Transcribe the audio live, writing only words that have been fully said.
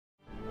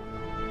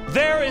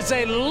There is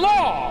a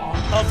law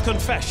of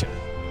confession.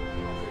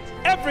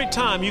 Every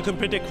time you can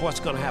predict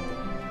what's going to happen.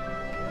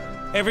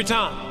 Every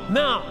time.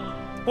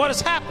 Now, what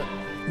has happened?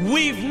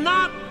 We've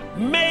not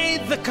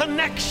made the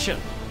connection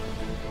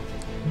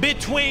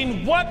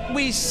between what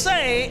we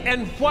say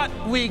and what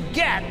we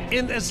get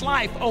in this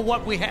life or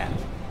what we have.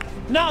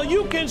 Now,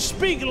 you can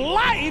speak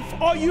life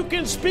or you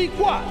can speak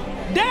what?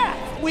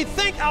 Death. We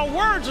think our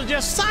words are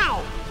just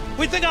sound.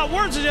 We think our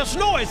words are just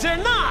noise. They're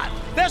not.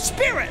 They're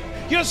spirit.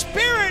 Your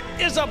spirit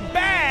is a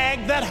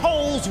bag that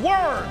holds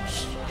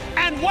words.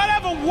 And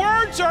whatever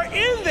words are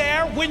in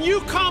there, when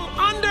you come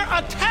under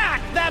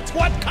attack, that's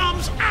what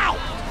comes out.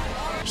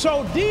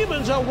 So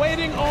demons are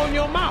waiting on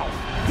your mouth.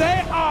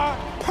 They are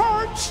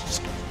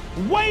perched,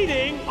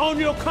 waiting on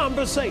your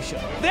conversation.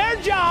 Their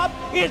job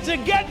is to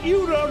get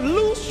you to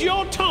loose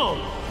your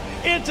tongue.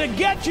 It's to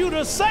get you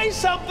to say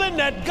something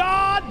that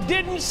God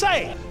didn't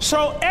say.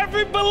 So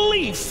every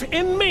belief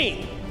in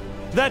me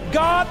that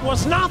God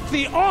was not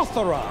the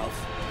author of,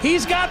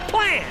 He's got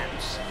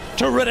plans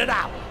to rid it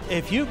out.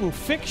 If you can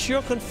fix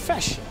your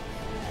confession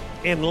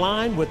in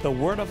line with the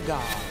Word of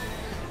God,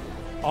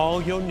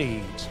 all your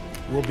needs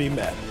will be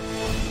met.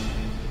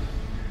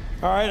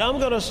 All right, I'm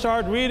going to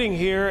start reading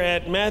here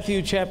at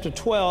Matthew chapter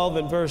 12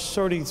 and verse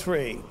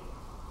 33.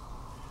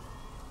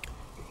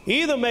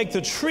 Either make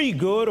the tree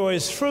good or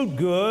his fruit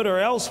good, or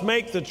else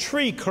make the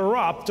tree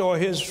corrupt or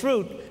his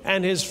fruit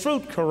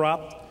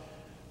corrupt,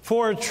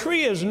 for a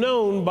tree is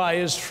known by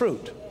his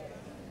fruit.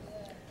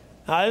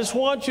 Now, I just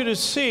want you to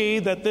see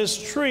that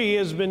this tree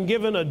has been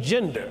given a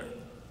gender.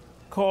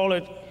 Call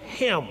it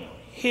him,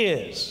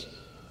 his.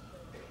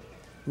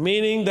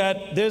 Meaning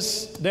that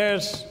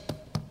there's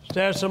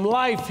some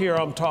life here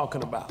I'm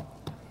talking about.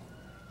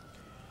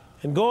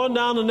 And going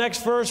down the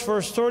next verse,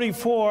 verse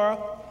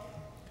 34,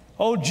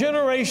 O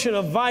generation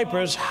of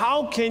vipers,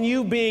 how can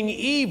you, being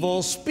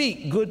evil,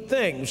 speak good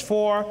things?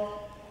 For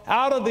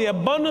out of the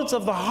abundance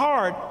of the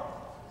heart,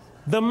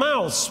 the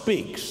mouth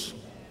speaks.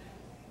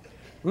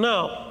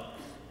 Now,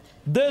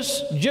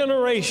 this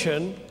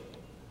generation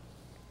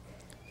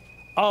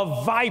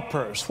of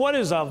vipers, what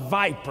is a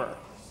viper?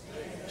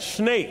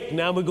 Snake.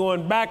 Now we're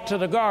going back to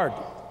the garden.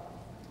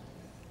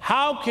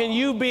 How can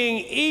you,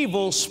 being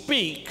evil,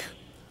 speak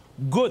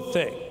good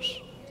things?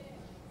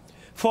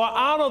 For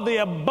out of the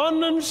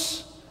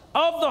abundance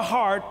of the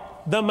heart,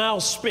 the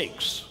mouth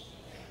speaks.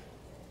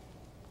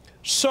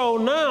 So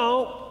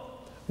now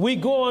we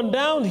go on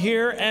down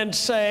here and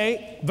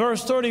say,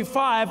 verse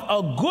 35,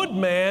 a good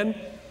man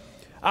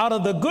out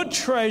of the good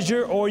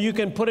treasure, or you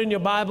can put in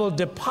your Bible,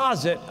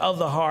 deposit of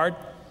the heart,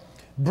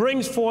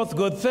 brings forth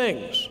good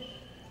things.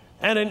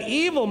 And an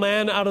evil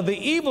man out of the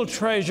evil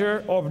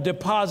treasure or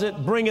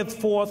deposit bringeth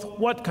forth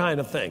what kind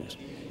of things?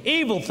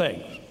 Evil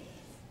things.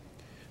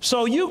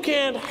 So you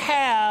can't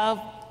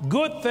have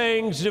good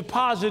things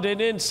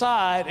deposited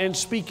inside and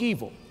speak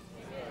evil.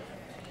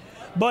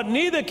 But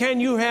neither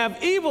can you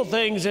have evil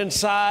things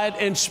inside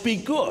and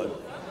speak good.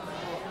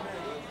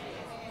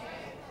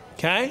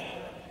 Okay?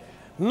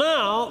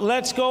 Now,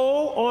 let's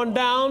go on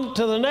down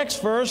to the next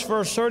verse,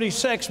 verse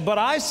 36. But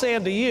I say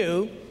unto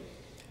you,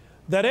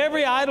 that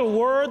every idle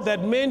word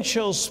that men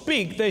shall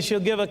speak, they shall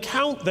give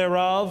account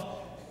thereof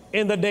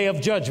in the day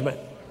of judgment.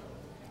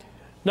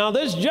 Now,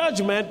 this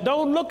judgment,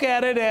 don't look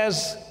at it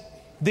as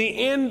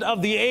the end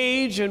of the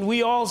age and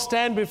we all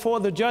stand before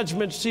the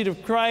judgment seat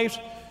of Christ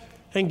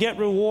and get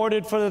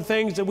rewarded for the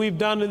things that we've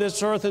done in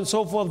this earth and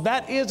so forth.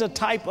 That is a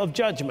type of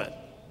judgment.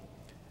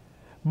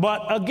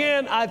 But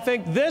again, I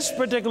think this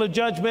particular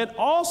judgment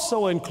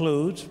also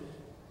includes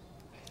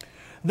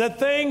the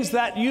things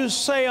that you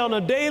say on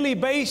a daily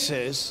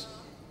basis,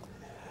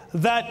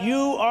 that you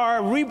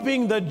are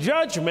reaping the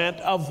judgment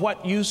of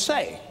what you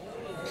say.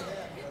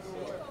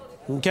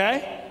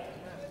 Okay?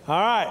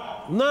 All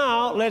right.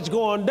 Now, let's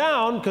go on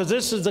down, because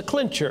this is the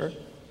clincher.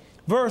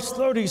 Verse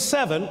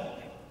 37,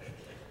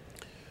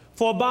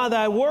 for by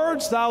thy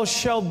words thou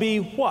shalt be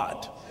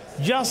what?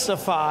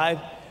 Justified.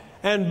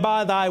 And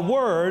by thy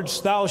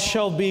words thou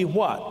shalt be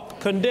what?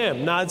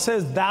 Condemned. Now, it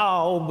says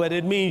thou, but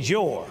it means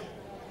your.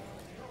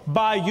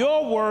 By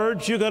your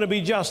words, you're going to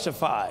be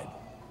justified.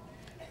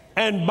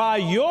 And by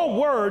your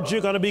words,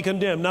 you're going to be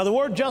condemned. Now, the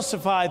word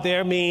justified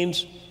there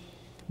means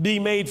be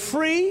made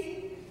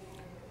free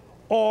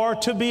or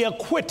to be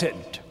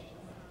acquitted.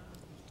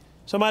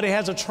 Somebody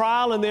has a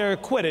trial and they're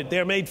acquitted.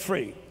 They're made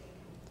free.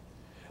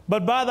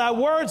 But by thy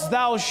words,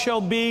 thou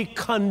shalt be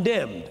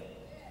condemned.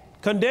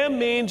 Condemned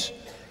means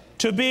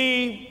to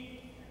be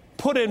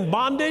put in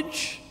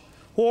bondage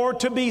or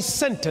to be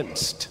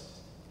sentenced.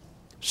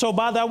 So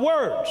by thy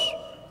words,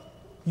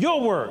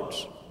 your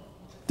words,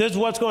 this is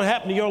what's going to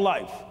happen to your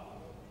life.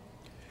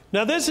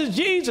 Now, this is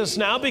Jesus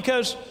now,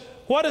 because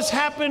what has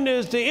happened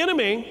is the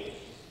enemy,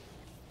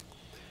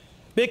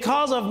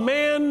 because of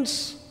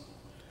man's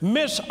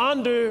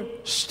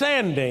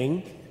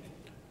misunderstanding,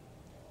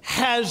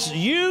 has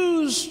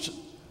used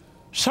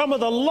some of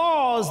the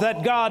laws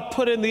that God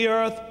put in the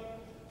earth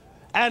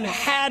and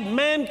had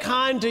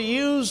mankind to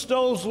use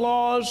those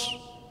laws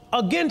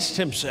against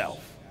himself.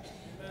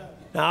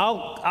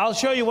 Now, I'll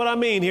show you what I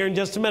mean here in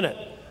just a minute.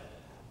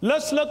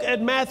 Let's look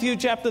at Matthew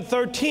chapter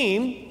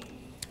 13,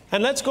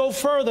 and let's go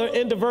further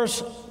into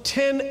verse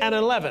 10 and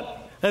 11.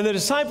 And the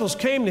disciples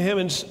came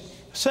and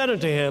said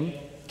unto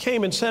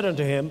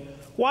him,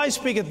 Why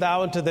speakest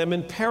thou unto them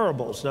in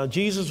parables? Now,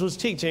 Jesus was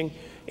teaching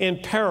in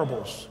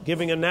parables,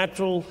 giving a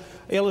natural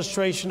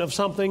illustration of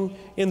something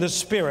in the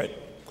spirit.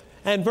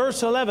 And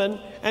verse 11,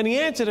 And he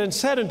answered and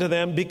said unto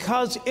them,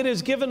 Because it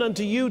is given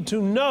unto you to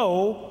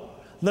know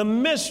the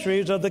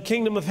mysteries of the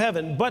kingdom of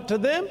heaven, but to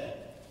them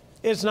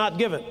it's not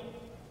given.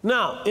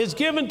 Now, it's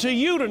given to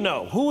you to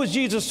know. Who was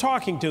Jesus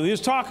talking to? He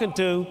was talking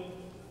to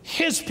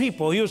his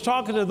people. He was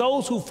talking to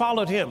those who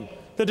followed him,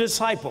 the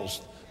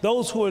disciples,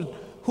 those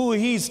who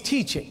he's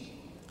teaching.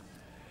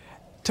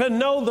 To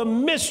know the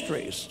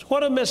mysteries.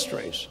 What are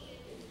mysteries?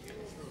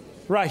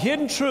 Right,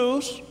 hidden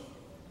truths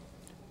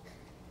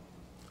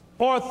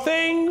or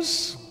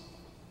things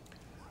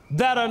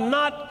that are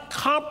not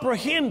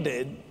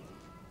comprehended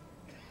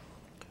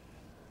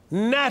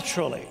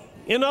naturally.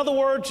 In other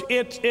words,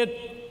 it's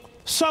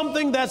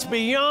something that's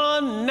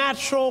beyond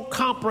natural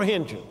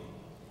comprehension.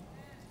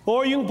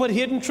 Or you can put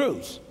hidden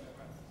truths.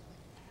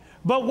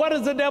 But what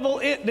has the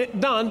devil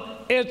done?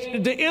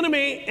 It's the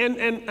enemy,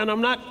 and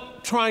I'm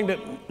not trying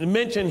to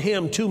mention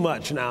him too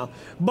much now,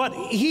 but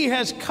he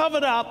has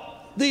covered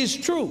up these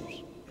truths.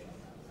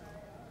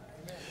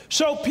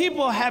 So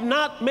people have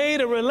not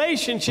made a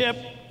relationship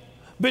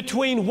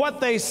between what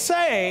they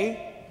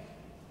say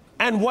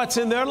and what's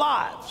in their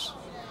lives.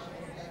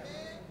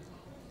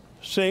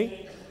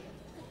 See?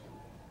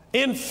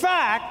 In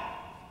fact,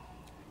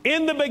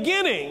 in the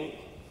beginning,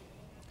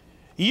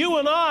 you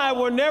and I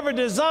were never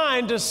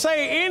designed to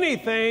say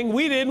anything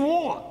we didn't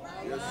want.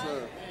 Yes,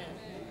 sir.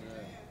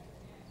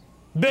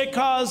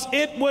 Because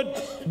it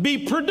would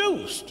be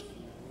produced.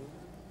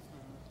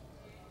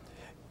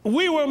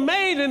 We were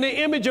made in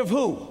the image of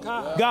who?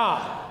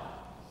 God.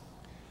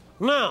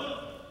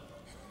 Now,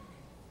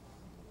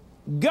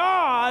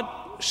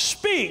 God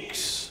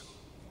speaks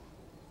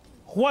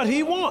what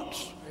he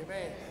wants.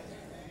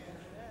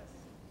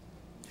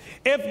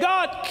 If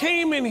God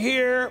came in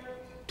here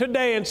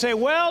today and said,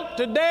 well,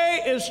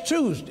 today is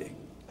Tuesday,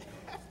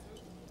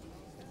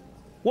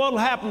 what will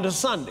happen to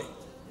Sunday?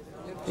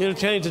 It'll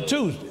change to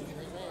Tuesday.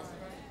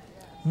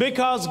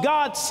 Because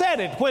God said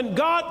it. When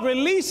God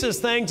releases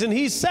things and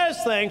he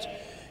says things,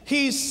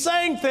 he's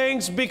saying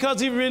things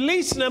because he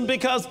releases them,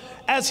 because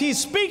as he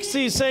speaks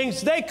these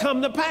things, they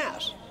come to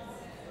pass.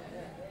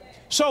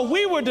 So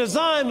we were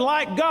designed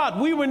like God.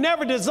 We were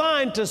never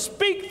designed to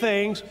speak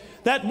things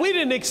that we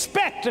didn't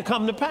expect to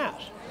come to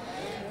pass.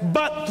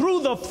 But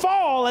through the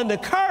fall and the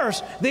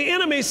curse, the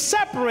enemy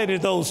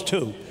separated those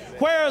two.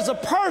 Whereas a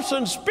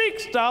person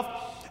speaks stuff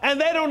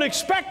and they don't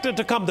expect it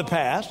to come to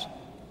pass,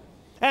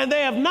 and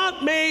they have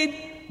not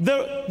made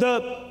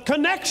the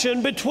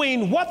connection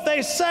between what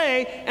they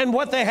say and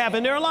what they have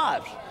in their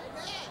lives.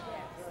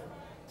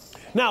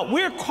 Now,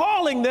 we're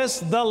calling this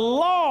the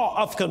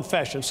law of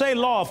confession. Say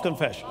law of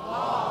confession.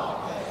 Law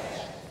of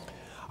confession.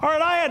 All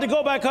right, I had to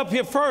go back up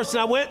here first,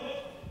 and I went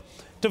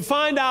to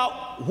find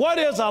out what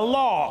is a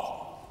law.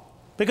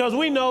 Because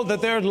we know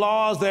that there's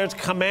laws, there's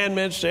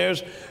commandments,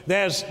 there's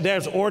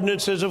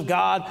ordinances of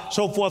God,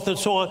 so forth and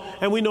so on.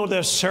 And we know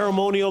there's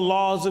ceremonial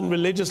laws and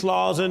religious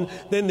laws, and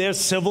then there's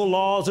civil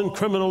laws and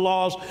criminal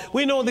laws.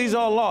 We know these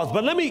are laws.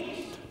 But let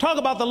me talk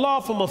about the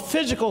law from a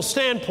physical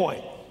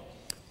standpoint.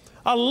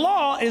 A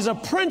law is a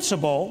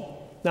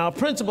principle. Now, a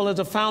principle is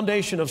a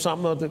foundation of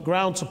something, or the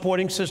ground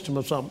supporting system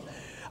of something.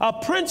 A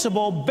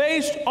principle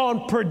based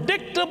on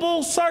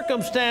predictable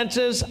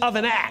circumstances of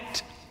an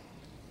act.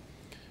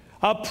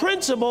 A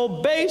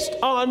principle based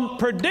on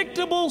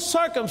predictable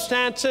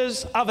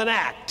circumstances of an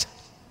act.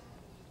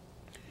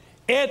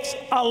 It's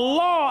a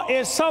law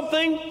is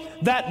something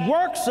that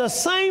works the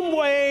same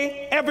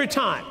way every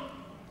time.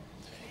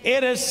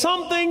 It is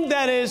something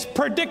that is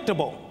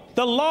predictable.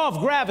 The law of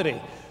gravity.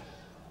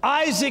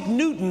 Isaac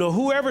Newton, or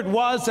whoever it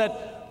was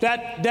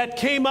that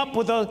came up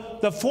with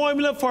the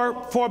formula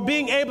for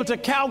being able to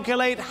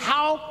calculate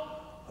how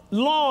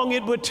long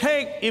it would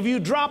take if you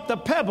dropped a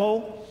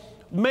pebble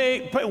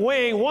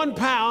weighing 1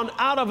 pound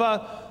out of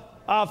a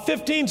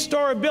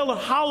 15-story building,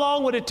 how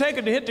long would it take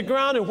it to hit the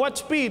ground and what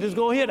speed is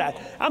going to hit at?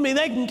 I mean,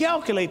 they can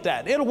calculate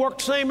that. It'll work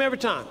the same every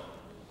time.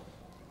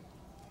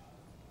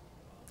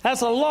 That's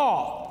a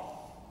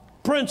law.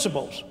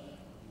 Principles.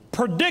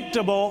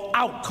 Predictable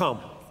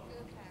outcome.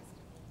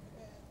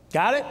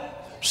 Got it?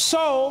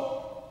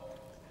 So,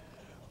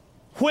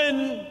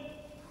 when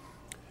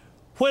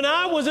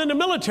I was in the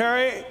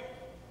military,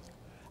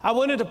 I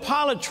went into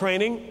pilot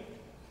training.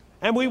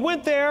 And we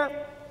went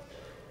there,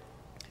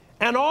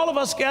 and all of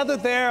us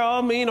gathered there.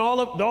 I mean, all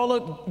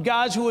the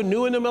guys who were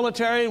new in the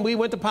military, and we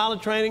went to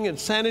pilot training in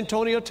San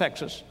Antonio,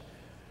 Texas.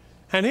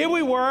 And here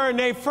we were, and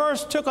they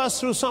first took us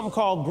through something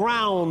called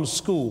ground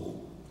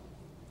school.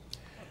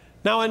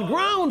 Now, in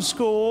ground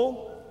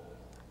school,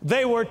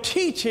 they were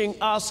teaching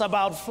us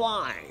about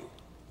flying.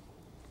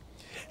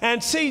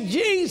 And see,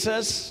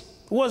 Jesus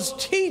was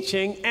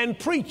teaching and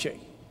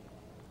preaching.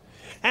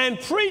 And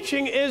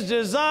preaching is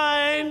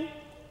designed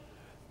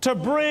to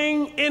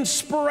bring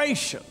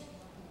inspiration.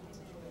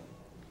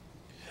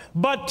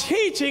 But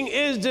teaching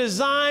is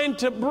designed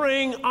to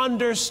bring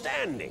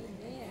understanding.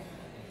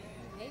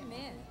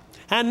 Amen.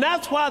 And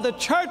that's why the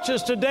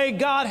churches today,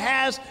 God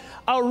has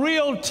a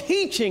real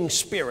teaching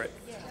spirit.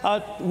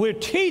 We're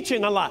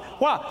teaching a lot.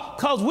 Why?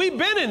 Because we've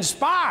been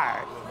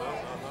inspired.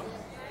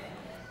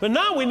 But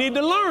now we need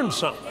to learn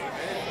something.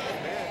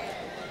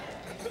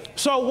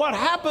 So what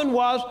happened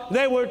was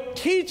they were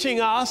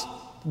teaching us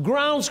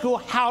ground school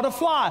how to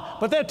fly,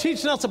 but they're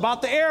teaching us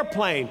about the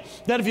airplane,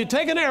 that if you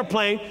take an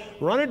airplane,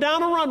 run it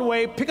down a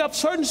runway, pick up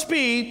certain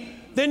speed,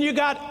 then you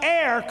got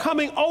air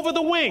coming over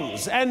the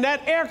wings, and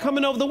that air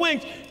coming over the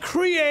wings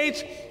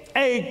creates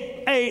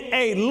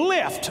a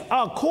lift,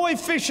 a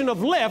coefficient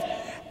of lift,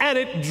 and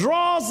it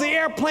draws the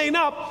airplane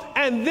up,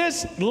 and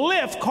this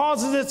lift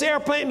causes this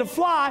airplane to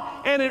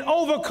fly, and it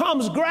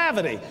overcomes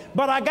gravity.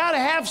 But I got to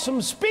have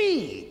some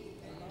speed.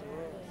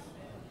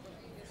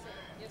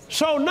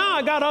 So now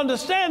I got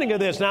understanding of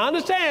this. Now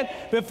understand,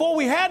 before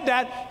we had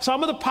that,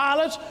 some of the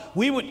pilots,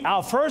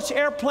 our first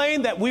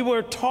airplane that we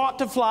were taught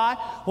to fly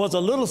was a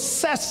little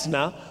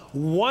Cessna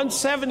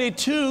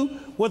 172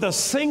 with a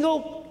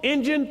single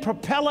engine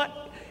propeller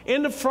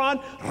in the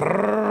front,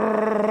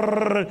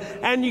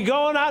 and you're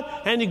going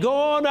out and you're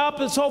going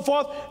up and so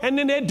forth, and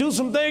then they'd do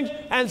some things,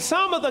 and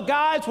some of the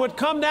guys would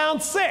come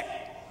down sick.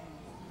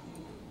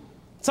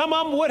 Some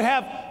of them would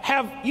have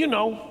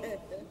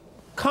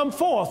come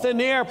forth in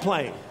the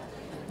airplane.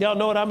 Y'all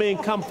know what I mean,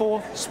 come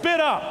forth? Spit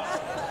up.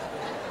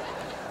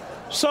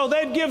 So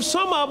they'd give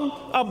some of them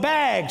a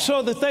bag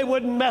so that they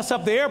wouldn't mess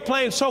up the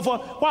airplane and so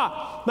forth.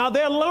 Why? Now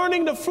they're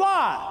learning to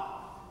fly.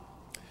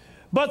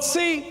 But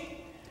see,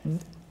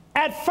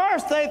 at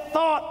first they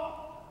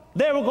thought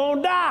they were going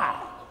to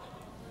die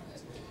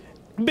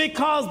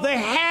because they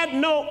had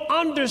no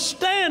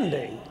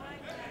understanding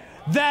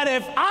that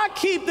if I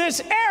keep this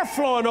air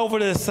flowing over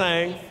this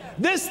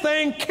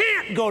thing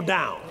can't go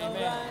down.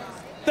 Amen.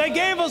 They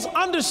gave us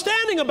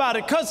understanding about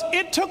it because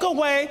it took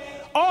away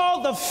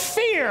all the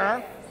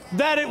fear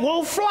that it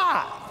won't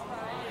fly.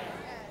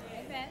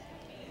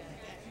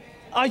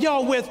 Are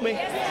y'all with me?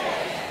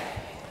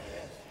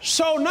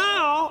 So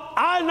now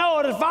I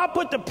know that if I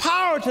put the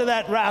power to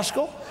that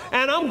rascal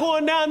and I'm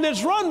going down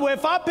this runway,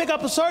 if I pick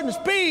up a certain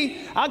speed,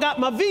 I got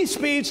my V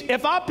speeds.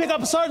 If I pick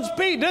up a certain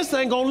speed, this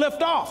thing gonna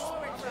lift off.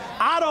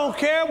 I don't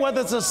care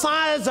whether it's the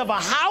size of a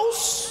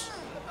house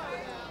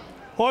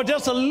or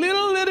just a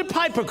little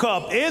Piper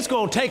cup, it's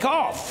going to take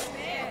off.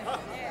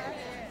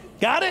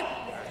 Got it?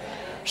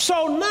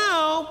 So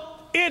now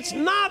it's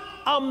not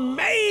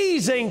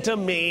amazing to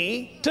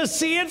me to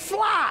see it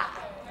fly.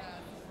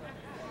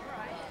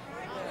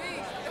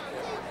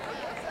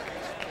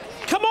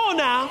 Come on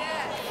now.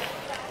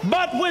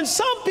 But when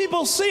some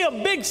people see a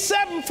big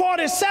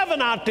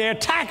 747 out there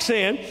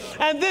taxiing,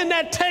 and then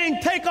that thing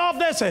take off,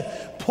 they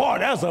say, boy,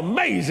 that's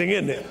amazing,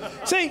 isn't it?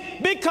 See,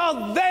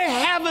 because they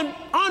haven't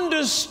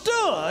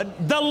understood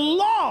the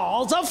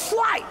laws of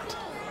flight.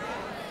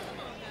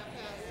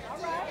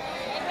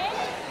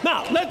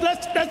 Now,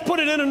 let's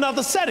put it in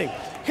another setting.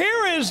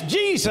 Here is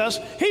Jesus.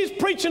 He's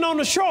preaching on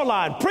the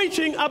shoreline,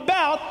 preaching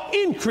about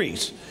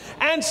increase.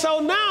 And so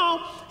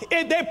now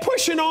they're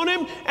pushing on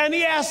him, and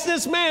he asked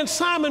this man,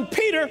 Simon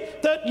Peter,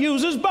 to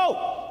use his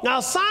boat. Now,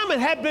 Simon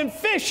had been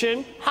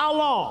fishing how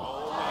long?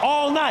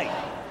 All night.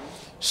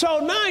 So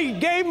now he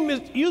gave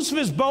him use of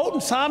his boat,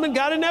 and Simon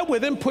got in there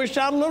with him, pushed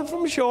out a little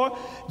from the shore.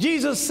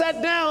 Jesus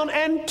sat down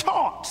and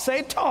taught.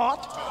 Say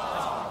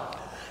taught.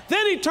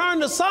 Then he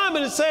turned to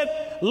Simon and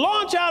said,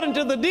 launch out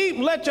into the deep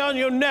and let down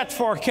your net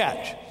for a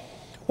catch.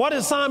 What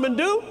did Simon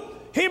do?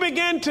 He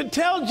began to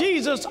tell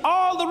Jesus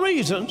all the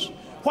reasons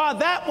why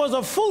that was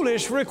a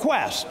foolish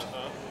request.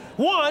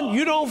 One,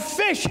 you don't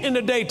fish in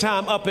the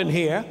daytime up in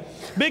here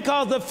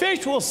because the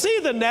fish will see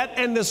the net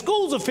and the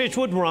schools of fish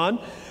would run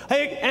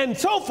and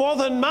so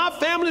forth. And my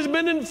family's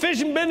been in the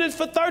fishing business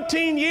for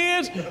 13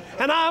 years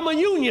and I'm a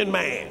union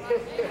man.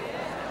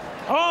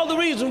 All the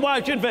reasons why I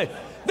shouldn't fish.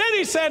 Then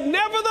he said,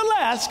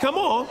 nevertheless, come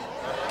on,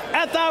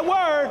 at thy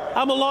word,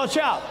 I'm going to launch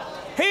out.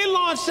 He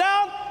launched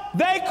out.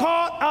 They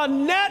caught a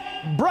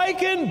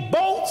net-breaking,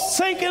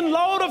 boat-sinking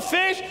load of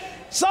fish.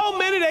 So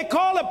many, they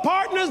call it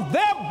partners.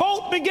 Their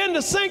boat began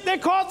to sink. They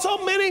caught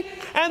so many.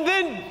 And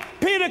then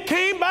Peter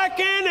came back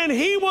in, and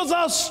he was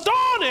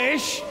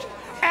astonished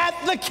at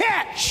the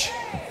catch.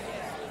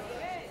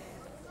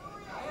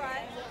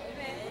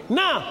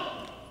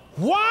 Now,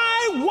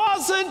 why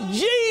wasn't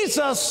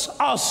Jesus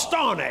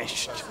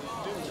astonished?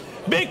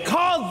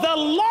 Because the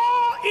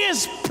law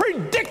is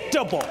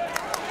predictable,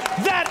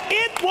 that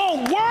it will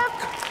work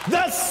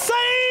the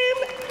same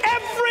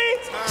every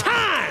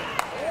time.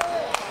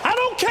 I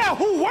don't care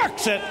who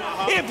works it.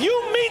 If you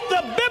meet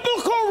the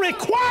biblical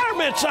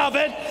requirements of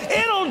it,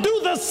 it'll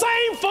do the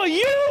same for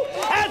you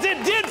as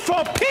it did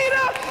for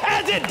Peter,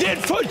 as it did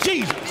for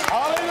Jesus.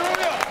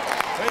 Hallelujah.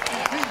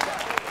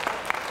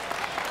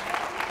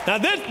 Now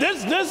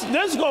this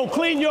is going to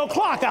clean your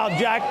clock out,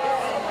 Jack.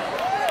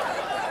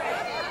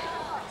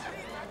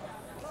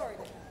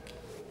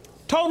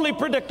 Totally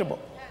predictable.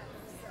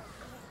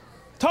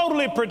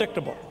 Totally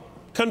predictable.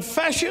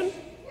 Confession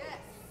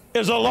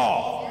is a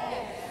law.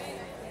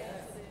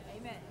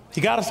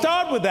 You got to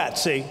start with that,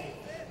 see?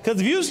 Because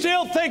if you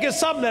still think it's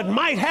something that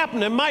might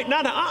happen and might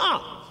not,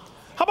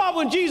 How about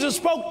when Jesus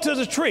spoke to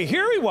the tree?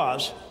 Here he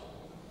was.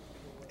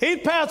 He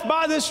passed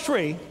by this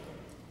tree.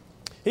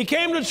 He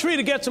came to the tree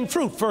to get some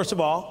fruit, first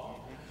of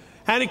all.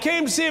 And he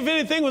came to see if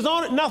anything was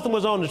on it. Nothing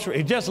was on the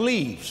tree. Just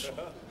leaves.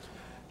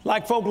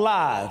 Like folk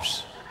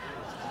lives.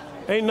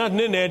 Ain't nothing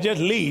in there, just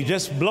leaves,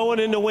 just blowing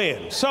in the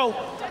wind. So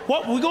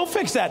what we're going to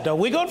fix that, though.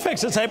 We're going to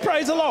fix it. Say,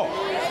 praise the Lord.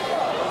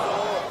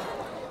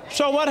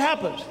 So what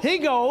happens? He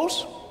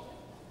goes,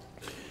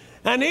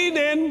 and he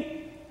then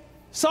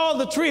saw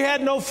the tree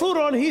had no fruit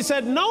on it. He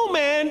said, no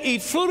man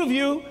eat fruit of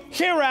you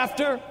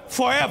hereafter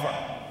forever.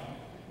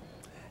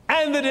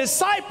 And the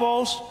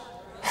disciples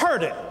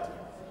heard it.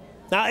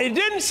 Now, it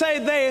didn't say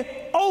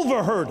they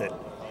overheard it.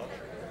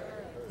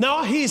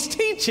 No, he's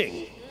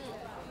teaching.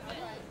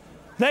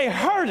 They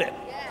heard it.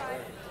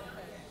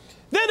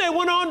 Then they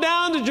went on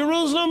down to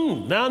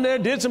Jerusalem, down there,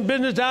 did some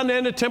business down there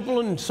in the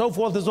temple and so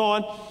forth and so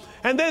on.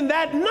 And then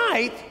that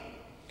night,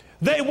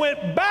 they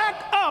went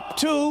back up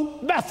to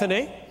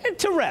Bethany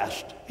to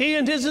rest, he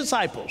and his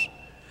disciples.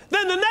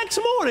 Then the next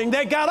morning,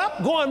 they got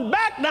up, going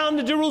back down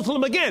to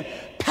Jerusalem again,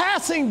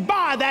 passing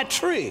by that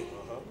tree.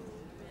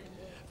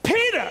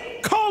 Peter,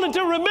 calling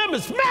to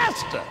remembrance,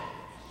 Master,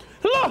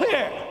 look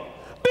here,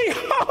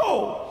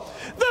 behold,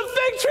 the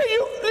fig tree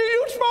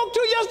you spoke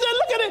to yesterday,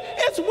 look at it,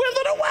 it's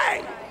withered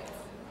away.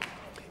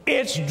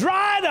 It's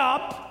dried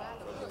up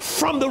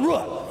from the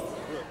root.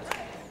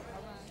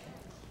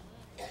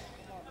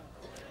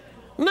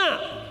 Now,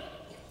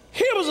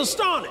 he was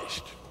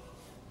astonished.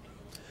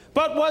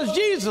 But was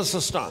Jesus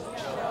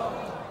astonished?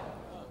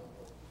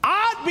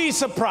 I'd be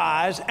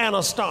surprised and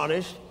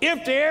astonished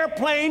if the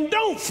airplane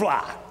don't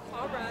fly.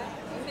 All right.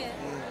 Amen.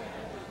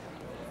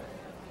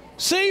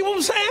 See what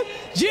I'm saying?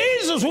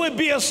 Jesus would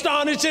be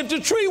astonished if the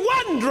tree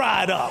wasn't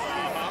dried up.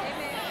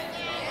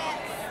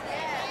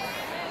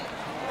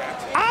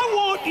 I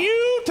want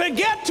you to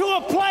get to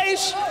a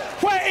place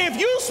where if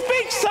you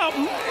speak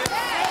something,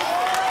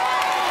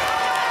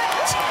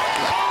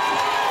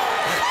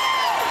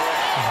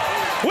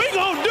 we're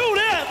going to do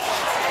this.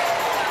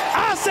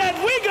 I said,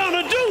 we're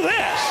going to do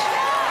this.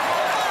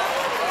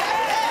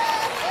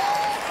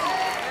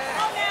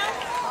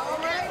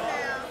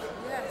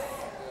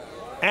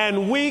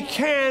 And we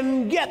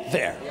can get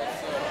there.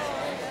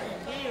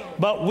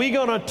 But we're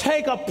going to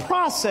take a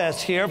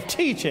process here of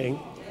teaching,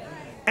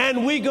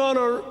 and we're going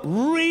to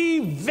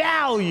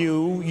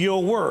revalue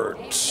your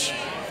words.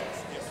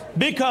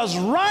 Because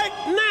right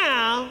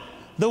now,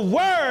 the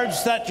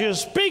words that you're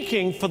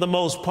speaking, for the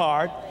most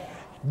part,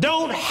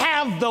 don't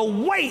have the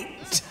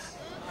weight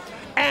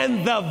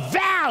and the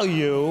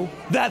value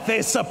that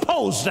they're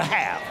supposed to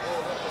have.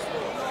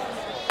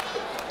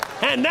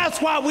 And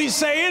that's why we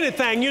say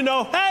anything,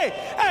 hey,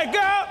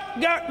 girl,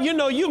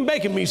 you're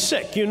making me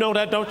sick. You know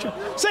that, don't you?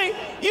 See,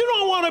 you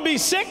don't want to be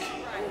sick.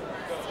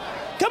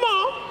 Come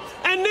on.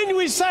 And then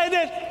we say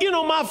that,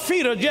 my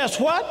feet are just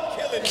what?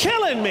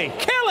 Killing me.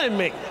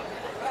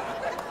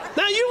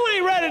 Now, you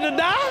ain't ready to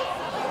die.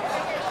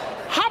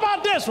 How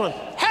about this one?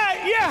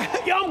 Hey,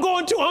 yeah, I'm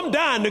going to. I'm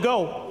dying to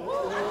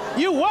go.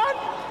 You what?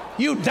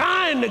 You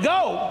dying to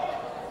go.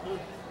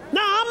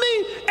 Now, I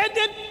mean,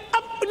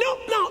 no,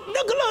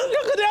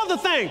 look at the other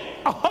thing.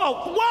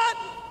 Oh, what?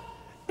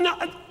 No,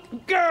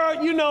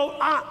 girl,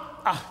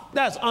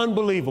 that's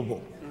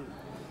unbelievable.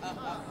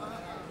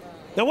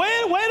 Now, wait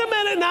a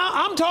minute now.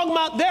 I'm talking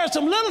about there are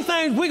some little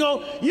things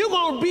you're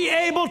going to be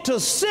able to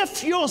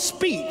sift your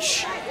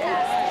speech.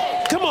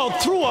 Come on,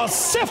 through a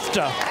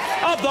sifter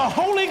of the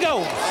Holy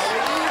Ghost.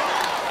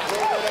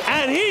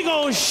 And he's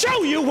going to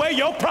show you where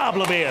your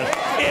problem is.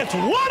 It's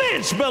 1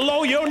 inch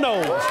below your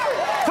nose.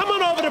 Come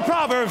on over to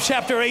Proverbs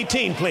chapter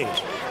 18, please.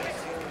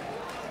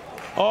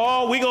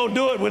 Oh, we're going to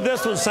do it with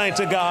this one, saints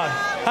of God.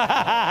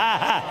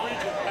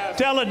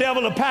 Tell the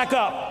devil to pack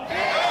up.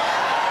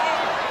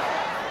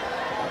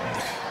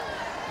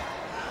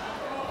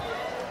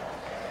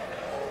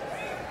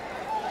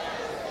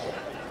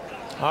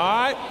 All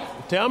right,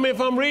 tell me if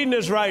I'm reading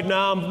this right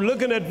now. I'm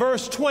looking at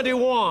verse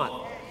 21.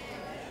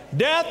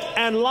 Death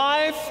and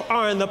life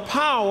are in the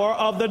power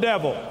of the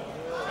devil.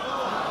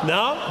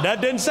 No,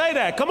 that didn't say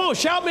that. Come on,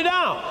 shout me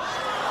down.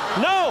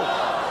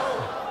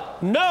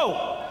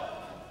 No.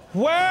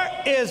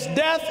 Where is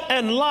death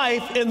and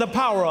life in the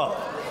power of?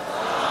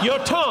 Your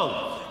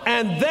tongue.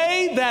 And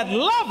they that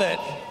love it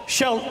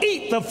shall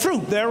eat the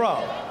fruit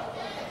thereof.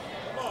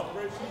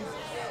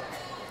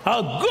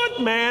 A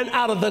good man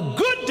out of the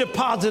good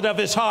deposit of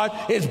his heart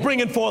is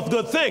bringing forth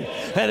good things.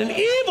 And an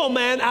evil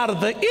man out of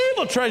the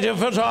evil treasure of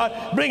his heart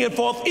bringing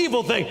forth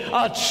evil things.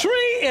 A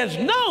tree is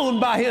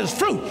known by his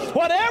fruit.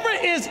 Whatever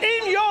is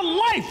in your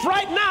life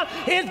right now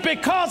is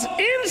because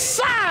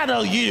inside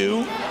of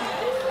you,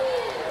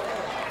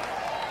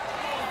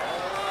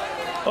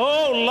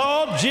 oh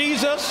Lord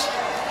Jesus,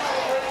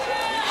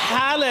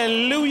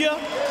 hallelujah.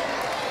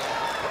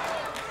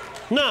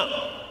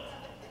 Now,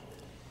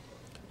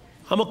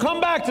 I'm going to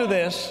come back to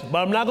this, but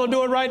I'm not going to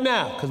do it right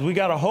now because we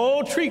got a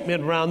whole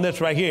treatment around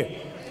this right here.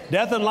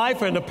 Death and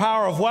life are in the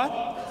power of what?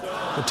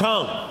 The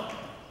tongue.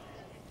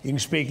 You can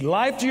speak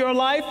life to your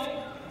life,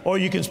 or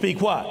you can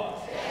speak what?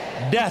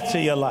 Death to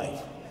your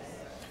life.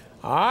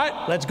 All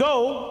right, let's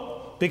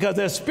go, because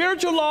there's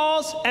spiritual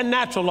laws and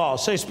natural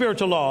laws. Say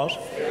spiritual laws,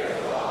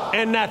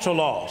 and natural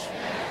laws.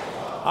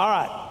 All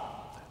right,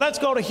 let's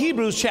go to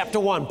Hebrews chapter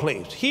 1,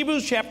 please.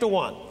 Hebrews chapter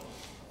 1.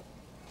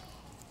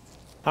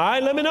 All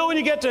right, let me know when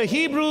you get to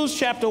Hebrews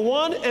chapter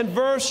 1 and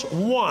verse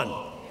 1.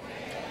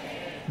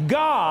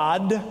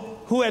 God,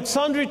 who at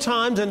sundry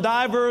times and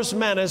divers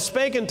manners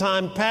spake in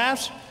time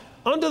past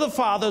unto the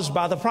fathers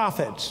by the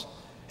prophets,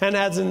 and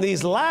has in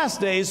these last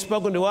days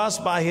spoken to us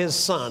by his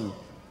Son,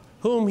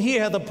 whom he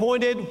hath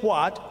appointed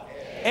what?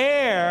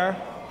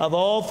 Heir of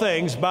all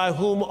things, by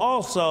whom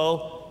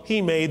also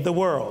he made the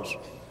worlds.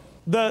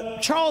 The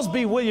Charles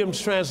B. Williams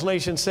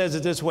translation says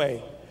it this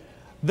way,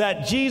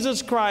 that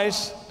Jesus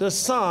Christ, the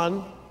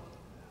Son,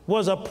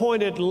 was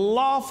appointed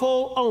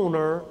lawful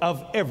owner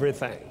of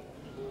everything.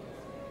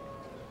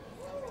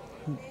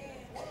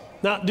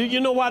 Now, do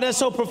you know why that's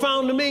so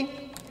profound to me?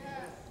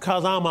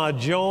 Because I'm a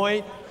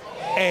joint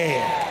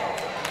heir.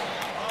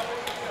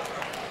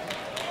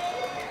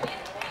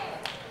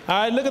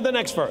 All right, look at the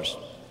next verse.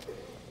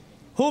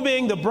 Who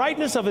being the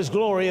brightness of his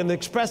glory and the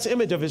express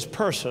image of his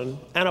person,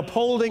 and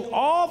upholding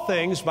all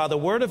things by the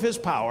word of his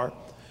power,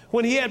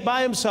 when he had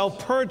by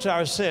himself purged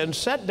our sins,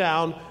 sat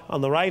down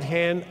on the right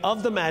hand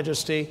of the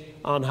majesty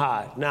on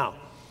high. Now,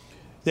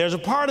 there's a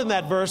part in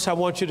that verse I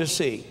want you to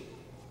see.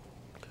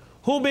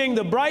 Who being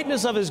the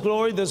brightness of his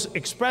glory, the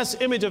express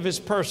image of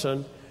his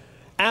person,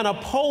 and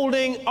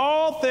upholding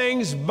all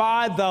things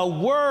by the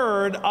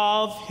word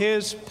of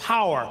his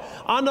power.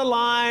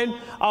 Underline,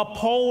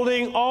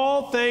 upholding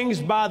all things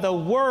by the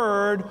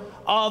word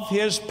of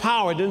his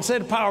power. It didn't say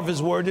the power of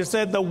his word, it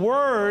said the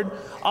word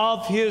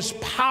of his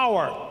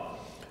power.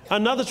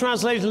 Another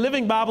translation,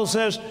 Living Bible,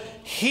 says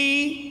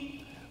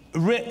he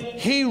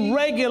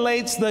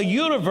regulates the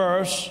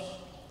universe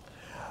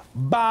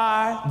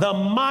by the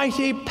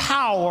mighty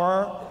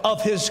power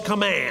of his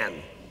command.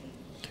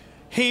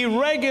 He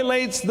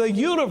regulates the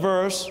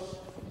universe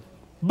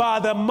by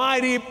the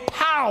mighty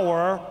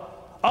power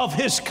of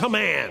his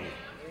command.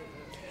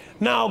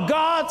 Now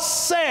God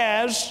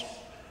says,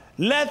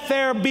 let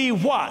there be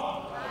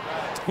what?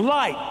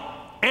 Light.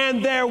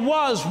 And there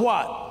was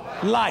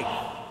what?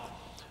 Light.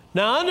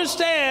 Now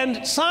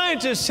understand,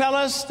 scientists tell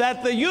us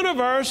that the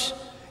universe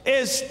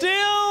is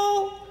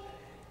still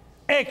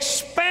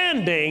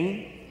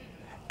expanding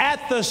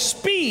at the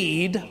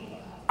speed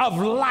of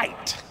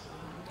light.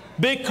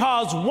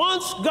 Because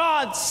once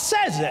God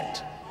says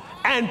it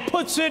and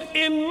puts it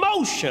in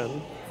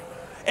motion,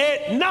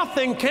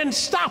 nothing can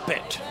stop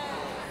it.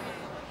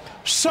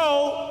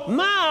 So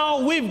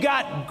now we've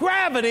got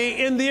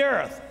gravity in the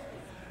earth.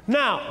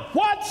 Now,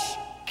 what's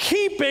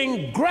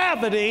keeping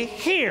gravity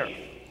here?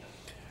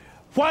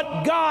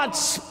 What God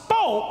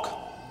spoke,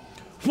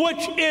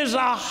 which is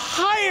a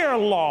higher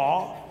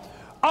law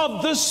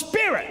of the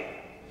Spirit.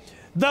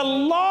 The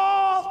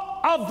law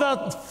of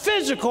the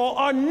physical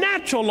or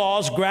natural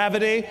laws,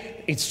 gravity,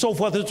 and so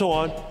forth and so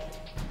on,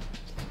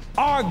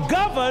 are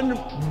governed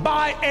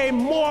by a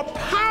more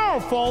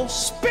powerful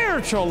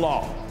spiritual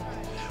law.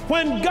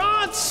 When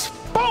God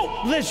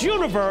spoke this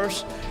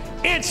universe,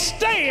 it's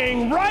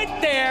staying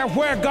right there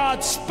where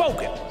God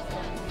spoke it.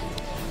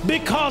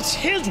 Because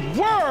his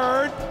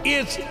word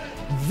is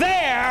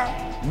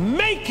there,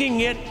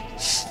 making it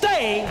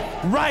stay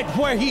right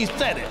where he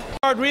said it.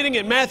 Start reading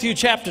at Matthew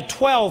chapter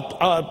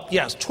 12,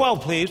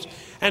 12 please,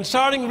 and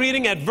starting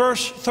reading at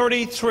verse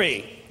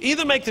 33.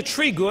 Either make the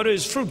tree good or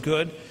his fruit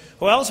good,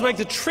 or else make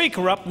the tree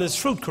corrupt and his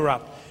fruit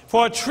corrupt.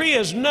 For a tree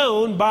is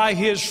known by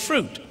his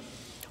fruit.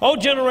 O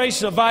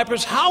generation of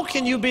vipers, how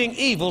can you being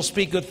evil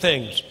speak good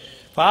things?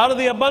 For out of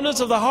the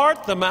abundance of the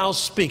heart the mouth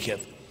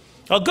speaketh.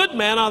 A good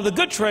man out of the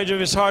good treasure of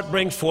his heart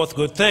brings forth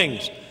good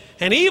things.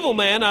 An evil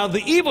man out of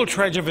the evil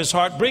treasure of his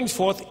heart brings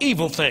forth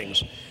evil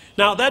things.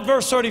 Now that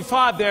verse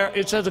 35 there,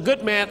 it says a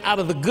good man out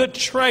of the good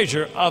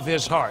treasure of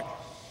his heart.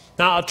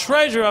 Now a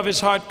treasure of his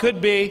heart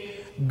could be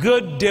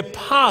good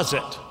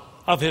deposit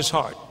of his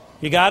heart.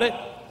 You got it?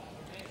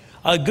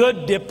 A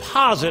good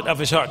deposit of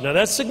his heart. Now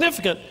that's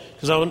significant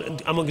because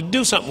I'm going to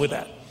do something with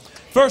that.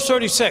 Verse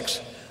 36,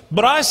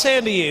 but I say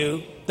unto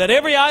you that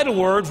every idle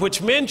word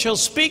which men shall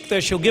speak,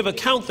 they shall give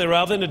account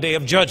thereof in the day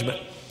of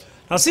judgment.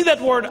 Now see that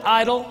word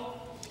idle?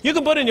 You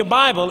can put in your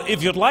Bible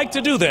if you'd like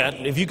to do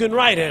that, if you can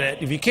write in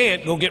it. If you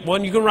can't, go get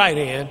one you can write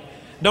in.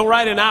 Don't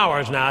write in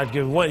hours now. If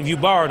you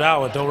borrowed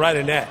hours, don't write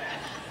in that.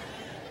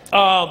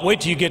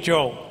 Wait till you get your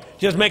own.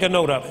 Just make a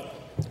note of it.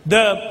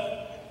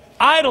 The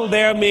idle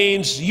there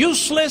means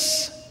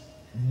useless,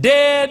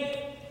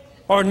 dead,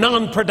 or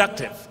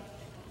non-productive.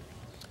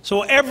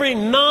 So every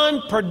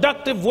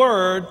non-productive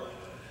word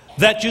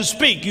that you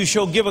speak, you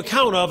shall give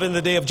account of in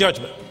the day of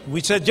judgment.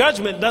 We said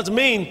judgment doesn't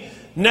mean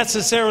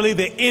necessarily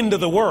the end of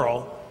the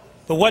world.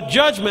 But what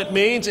judgment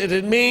means,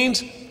 it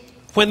means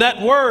when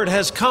that word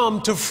has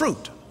come to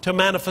fruit, to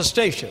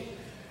manifestation.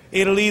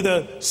 It'll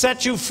either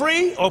set you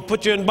free or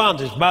put you in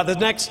bondage. By the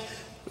next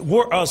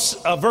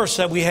verse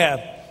that we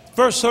have,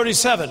 verse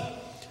 37,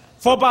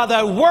 for by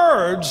thy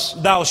words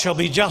thou shalt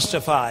be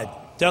justified.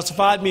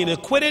 Justified means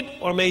acquitted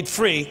or made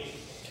free.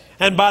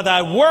 And by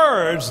thy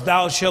words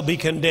thou shalt be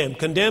condemned.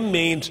 Condemned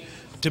means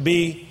to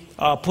be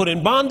put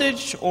in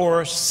bondage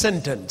or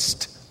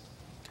sentenced.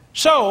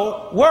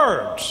 So,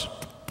 words.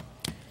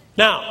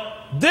 Now,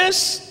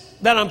 this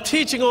that I'm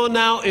teaching on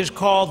now is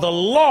called the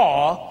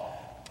law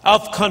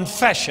of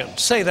confession.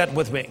 Say that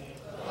with me.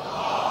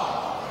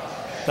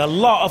 The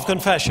law of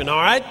confession, all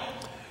right?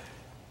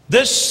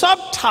 This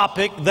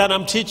subtopic that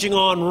I'm teaching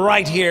on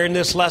right here in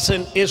this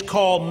lesson is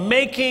called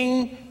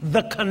making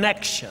the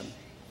connection.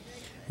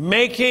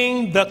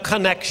 Making the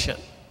connection.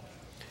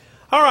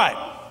 All right.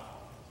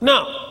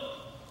 Now,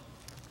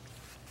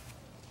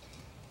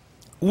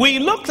 we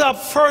looked up,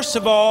 first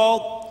of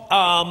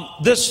all,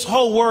 this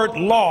whole word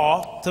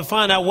law to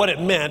find out what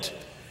it meant.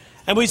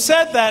 And we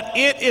said that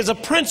it is a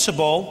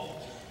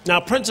principle. Now,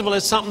 principle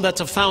is something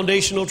that's a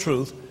foundational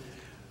truth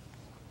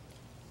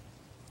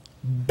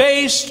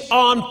based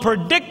on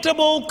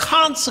predictable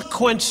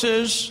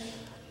consequences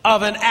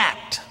of an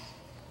act.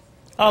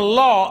 A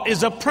law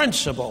is a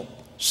principle,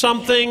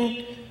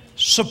 something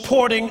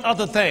supporting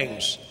other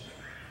things,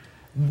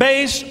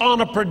 based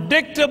on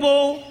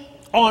predictable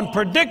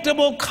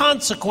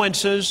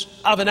consequences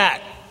of an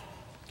act.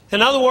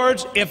 In other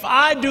words, if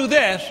I do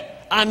this,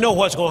 I know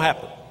what's going to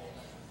happen.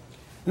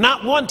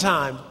 Not one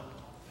time.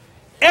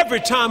 Every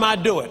time I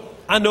do it,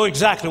 I know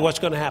exactly what's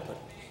going to happen.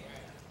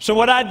 So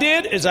what I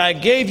did is I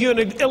gave you an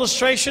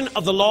illustration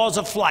of the laws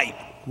of flight.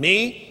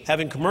 Me,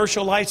 having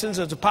commercial license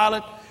as a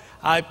pilot,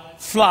 I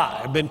fly.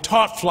 I've been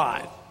taught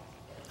flying.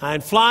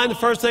 And flying, the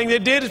first thing they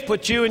did is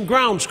put you in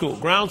ground school.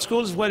 Ground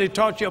school is where they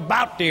taught you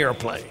about the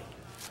airplane.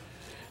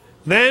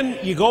 Then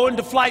you go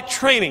into flight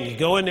training. You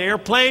go in the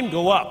airplane,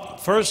 go up.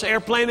 First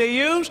airplane they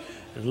use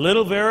is a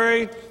little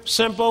very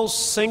simple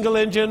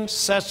single-engine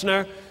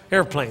Cessna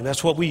airplane.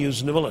 That's what we use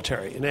in the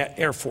military, in the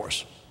Air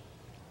Force.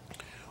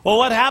 Well,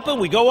 what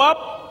happened? We go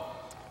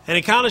up, and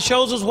it kind of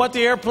shows us what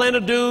the airplane will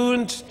do,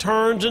 and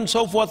turns and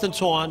so forth and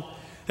so on.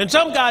 And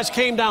some guys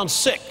came down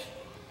sick.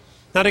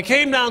 Now, they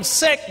came down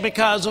sick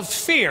because of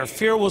fear.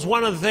 Fear was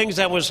one of the things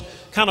that was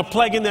kind of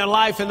plaguing their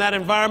life in that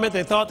environment.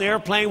 They thought the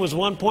airplane was at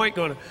one point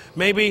going to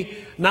maybe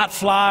not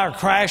fly or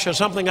crash or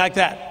something like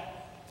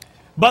that.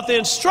 But the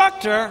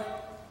instructor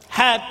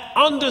had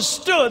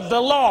understood the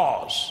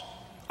laws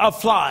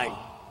of flying.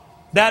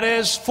 That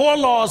is, 4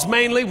 laws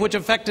mainly which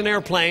affect an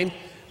airplane.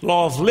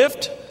 Law of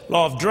lift,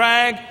 law of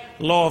drag,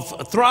 law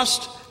of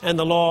thrust, and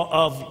the law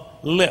of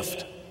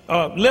lift.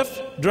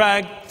 Lift,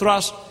 drag,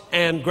 thrust,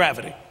 and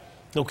gravity.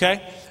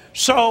 Okay?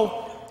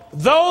 So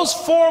those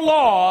 4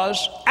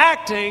 laws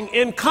acting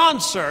in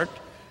concert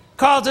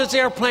cause this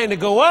airplane to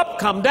go up,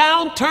 come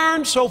down,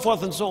 turn, so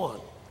forth and so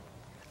on.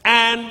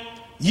 And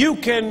you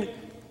can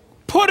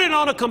put it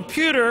on a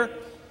computer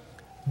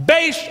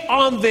based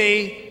on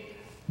the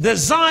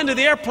design of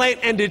the airplane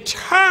and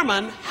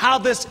determine how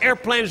this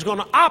airplane is going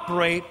to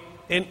operate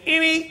in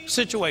any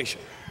situation.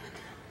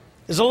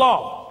 It's a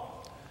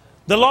law.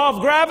 The law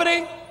of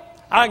gravity,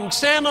 I can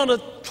stand on a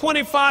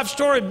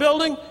 25-story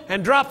building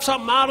and drop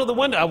something out of the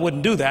window. I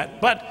wouldn't do that.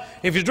 But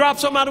if you drop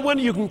something out of the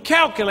window, you can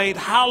calculate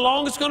how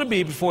long it's going to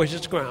be before it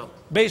hits the ground,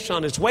 based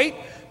on its weight,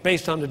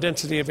 based on the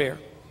density of air.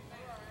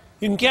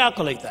 You can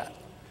calculate that.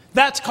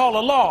 That's called a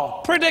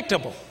law,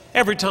 predictable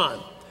every time.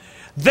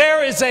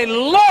 There is a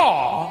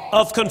law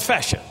of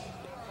confession.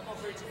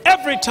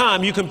 Every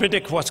time you can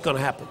predict what's going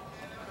to happen.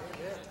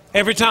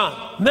 Every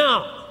time.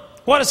 Now,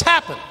 what has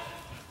happened?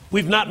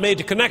 We've not made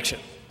the connection.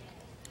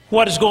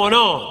 What is going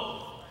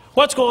on?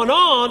 What's going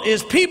on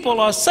is people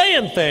are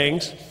saying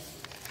things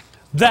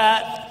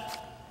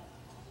that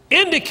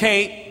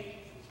indicate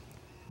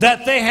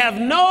that they have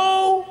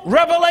no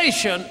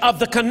revelation of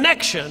the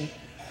connection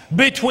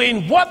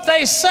between what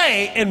they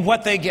say and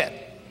what they get.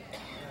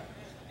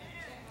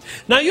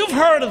 Now, you've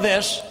heard of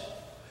this.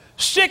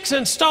 Sticks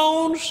and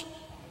stones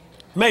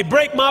may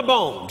break my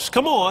bones.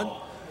 Come on.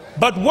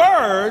 But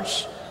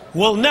words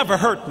will never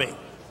hurt me.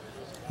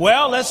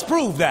 Well, let's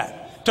prove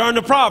that. Turn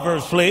to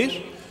Proverbs,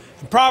 please.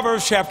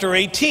 Proverbs chapter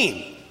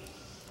 18.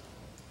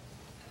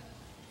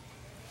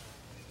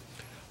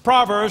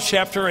 Proverbs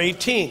chapter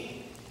 18.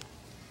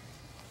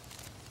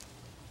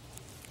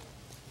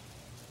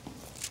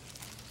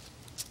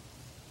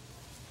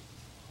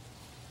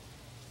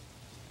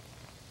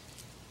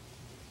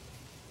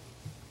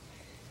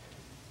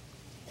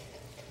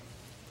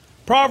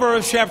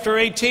 Proverbs chapter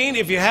 18.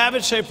 If you have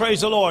it, say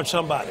praise the Lord,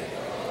 somebody.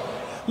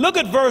 Look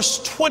at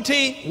verse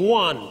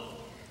 21.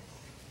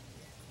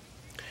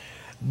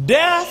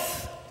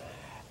 Death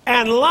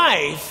and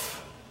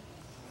life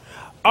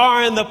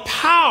are in the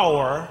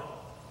power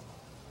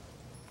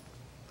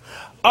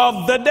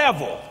of the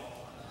devil.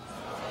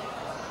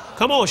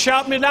 Come on,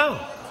 shout me down.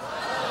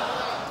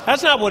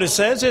 That's not what it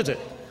says, is it?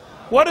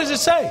 What does it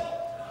say?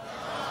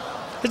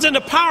 It's in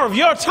the power of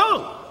your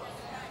tongue.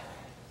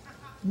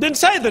 Didn't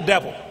say the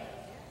devil.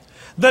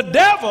 The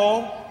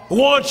devil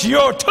wants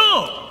your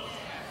tongue.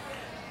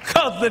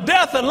 Because the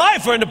death and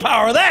life are in the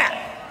power of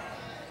that.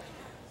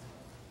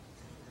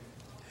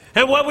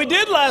 And what we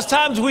did last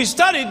time is we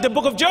studied the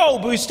book of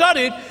Job. We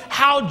studied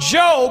how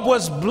Job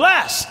was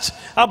blessed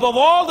above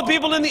all the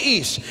people in the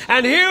east.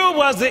 And here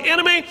was the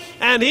enemy,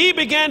 and he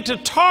began to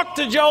talk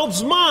to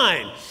Job's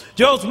mind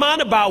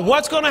about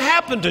what's going to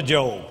happen to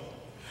Job.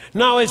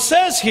 Now it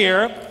says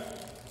here,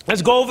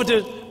 let's go over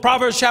to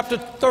Proverbs chapter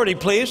 30,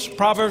 please.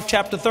 Proverbs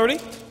chapter 30.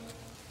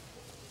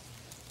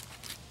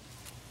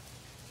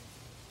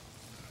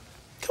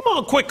 Come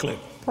on quickly.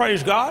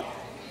 Praise God.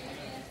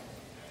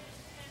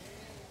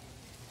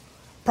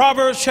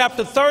 Proverbs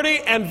chapter 30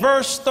 and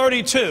verse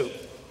 32.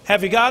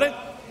 Have you got it?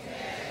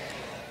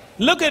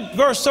 Look at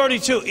verse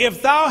 32.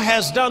 If thou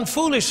hast done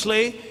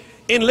foolishly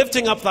in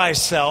lifting up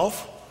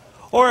thyself,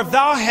 or if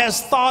thou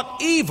hast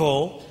thought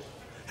evil,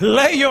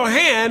 lay your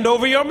hand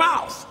over your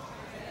mouth.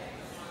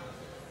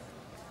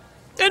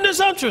 Isn't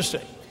this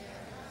interesting?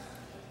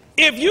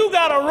 If you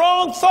got a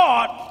wrong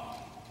thought,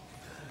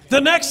 the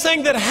next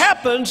thing that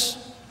happens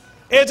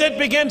is it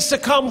begins to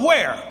come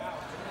where?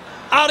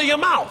 Out of your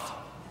mouth.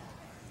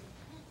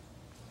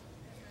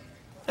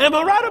 Am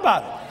I right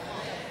about it?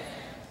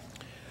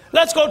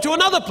 Let's go to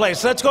another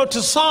place. Let's go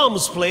to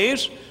Psalms,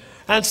 please.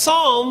 And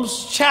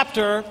Psalms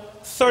chapter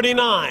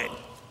 39.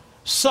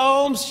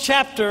 Psalms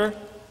chapter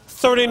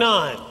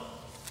 39.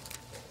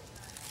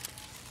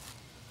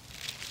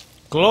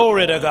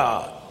 Glory to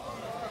God.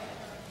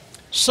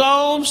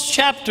 Psalms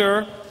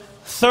chapter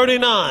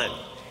 39.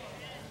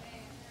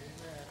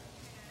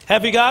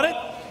 Have you got it?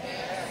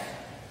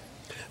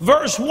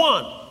 Verse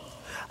 1.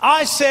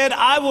 I said,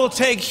 I will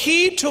take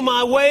heed to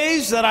my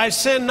ways that I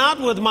sin not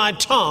with my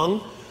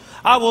tongue.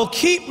 I will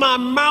keep my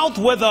mouth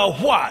with a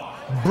what?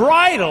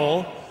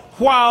 Bridle,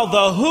 while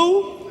the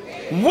who?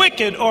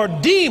 Wicked or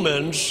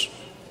demons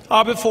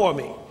are before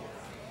me.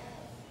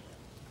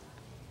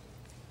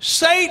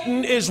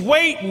 Satan is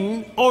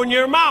waiting on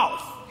your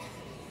mouth.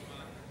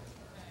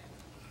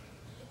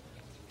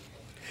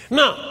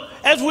 Now,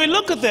 as we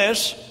look at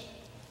this,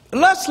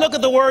 let's look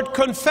at the word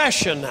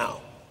confession now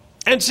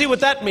and see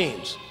what that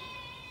means.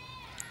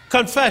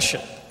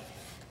 Confession.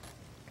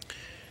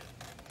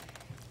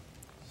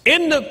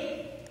 In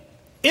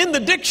the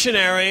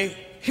dictionary,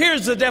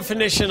 here's the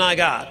definition I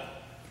got.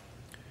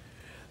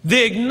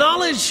 The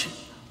acknowledgement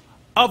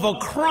of a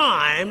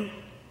crime,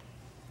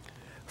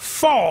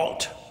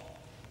 fault,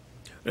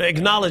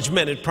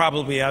 acknowledgement, it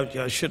probably, I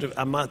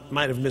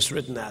might have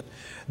miswritten that.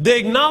 The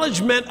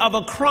acknowledgement of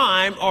a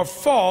crime or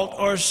fault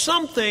or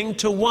something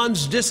to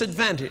one's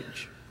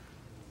disadvantage.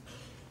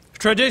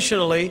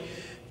 Traditionally,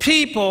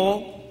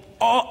 people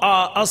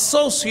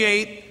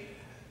associate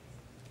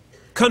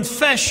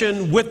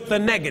confession with the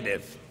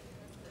negative.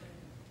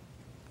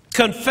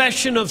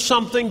 Confession of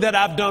something that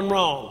I've done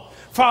wrong.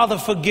 Father,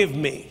 forgive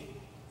me.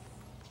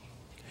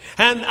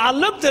 And I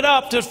looked it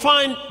up to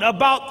find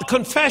about the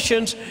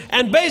confessions,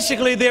 and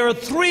basically there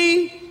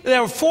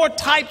are four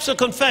types of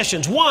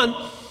confessions. One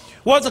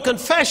was a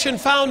confession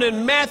found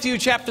in Matthew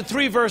chapter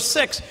 3 verse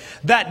 6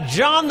 that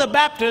John the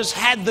Baptist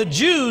had the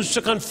Jews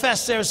to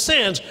confess their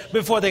sins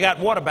before they got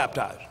water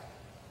baptized.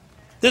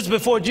 This is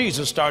before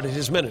Jesus started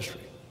his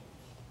ministry.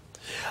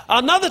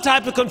 Another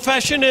type of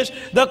confession is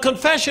the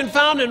confession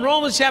found in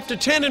Romans chapter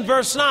 10 and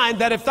verse 9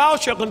 that if thou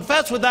shalt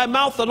confess with thy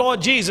mouth the Lord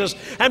Jesus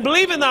and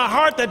believe in thy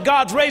heart that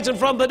God's raised him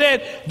from the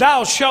dead,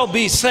 thou shalt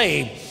be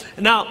saved.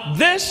 Now,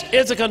 this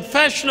is a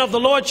confession of the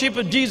Lordship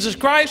of Jesus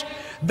Christ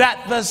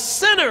that the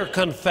sinner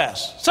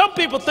confess. Some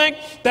people think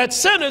that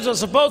sinners are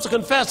supposed to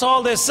confess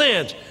all their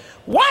sins.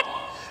 What?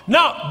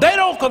 No, they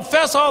don't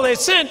confess all their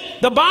sin.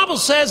 The Bible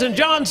says in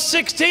John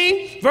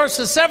 16,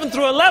 verses 7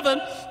 through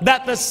 11,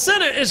 that the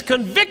sinner is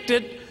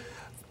convicted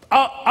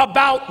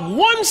about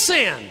one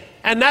sin,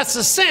 and that's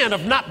the sin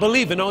of not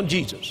believing on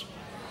Jesus.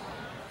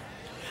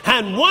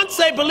 And once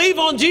they believe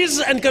on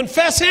Jesus and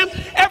confess him,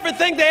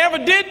 everything they ever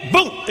did,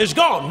 boom, is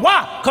gone.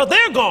 Why? Because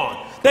they're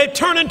gone. They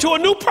turn into a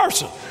new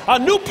person. A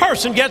new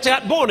person gets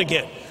born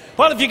again.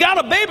 Well, if you got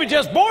a baby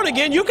just born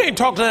again, you can't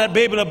talk to that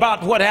baby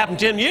about what happened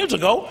 10 years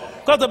ago,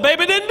 because the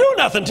baby didn't do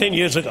nothing 10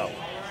 years ago.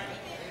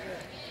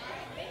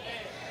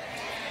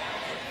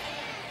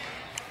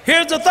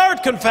 Here's the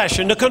third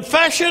confession, the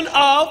confession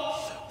of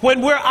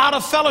when we're out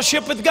of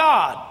fellowship with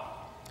God.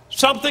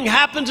 Something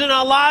happens in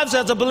our lives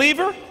as a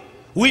believer.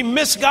 We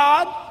miss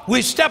God.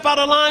 We step out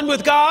of line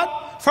with God.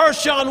 1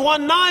 John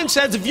 1:9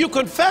 says, if you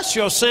confess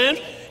your sins,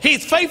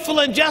 he's faithful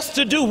and just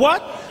to do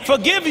what?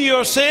 Forgive you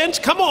your sins,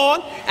 come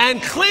on,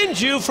 and cleanse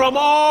you from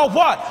all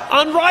what?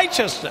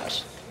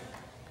 Unrighteousness.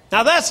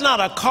 Now that's not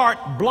a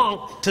carte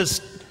blanche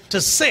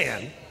to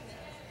sin.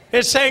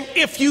 It's saying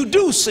if you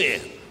do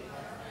sin.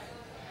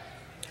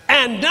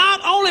 And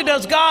not only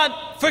does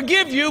God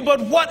forgive you, but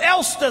what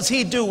else does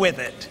he do with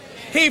it?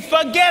 He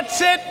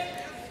forgets it,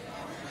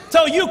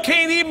 so you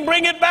can't even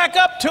bring it back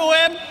up to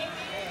him.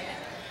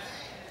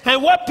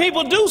 And what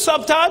people do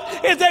sometimes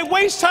is they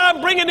waste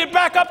time bringing it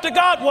back up to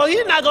God. Well,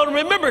 he's not going to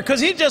remember it because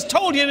he just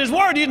told you in his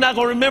word he's not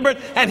going to remember it,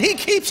 and he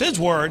keeps his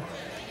word.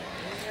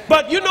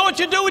 But you know what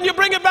you do when you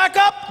bring it back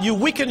up? You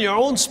weaken your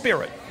own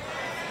spirit.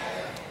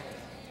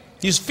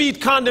 You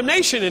feed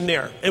condemnation in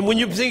there. And when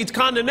you feed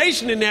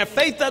condemnation in there,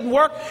 faith doesn't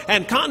work.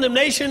 And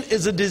condemnation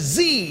is a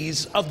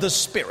disease of the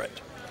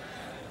spirit.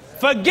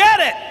 Forget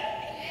it.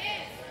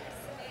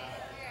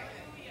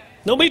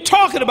 Don't be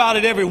talking about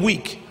it every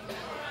week.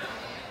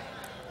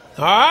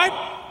 All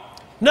right?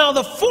 Now,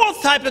 the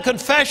fourth type of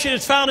confession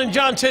is found in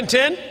John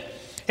 10:10.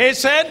 It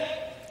said,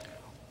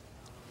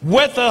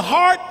 with the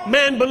heart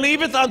man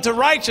believeth unto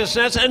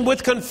righteousness, and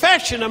with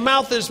confession a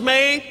mouth is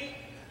made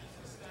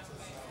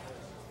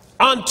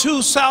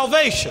unto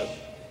salvation.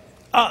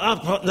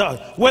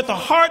 With the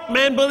heart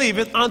man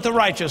believeth unto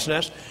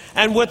righteousness,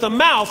 and with the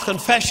mouth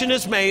confession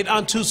is made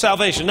unto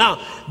salvation. Now,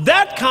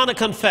 that kind of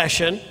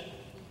confession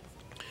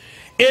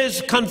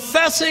is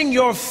confessing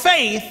your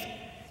faith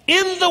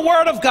in the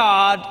Word of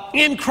God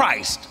in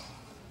Christ.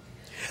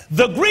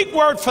 The Greek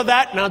word for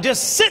that, now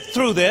just sit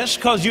through this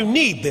because you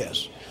need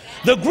this.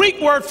 The Greek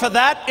word for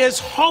that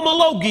is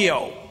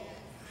homologio.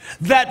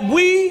 That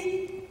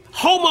we,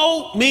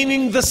 homo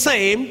meaning the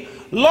same,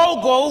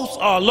 logos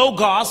or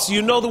logos,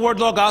 you know the word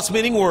logos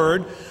meaning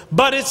word,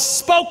 but it's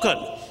spoken.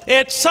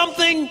 It's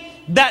something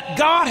that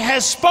God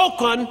has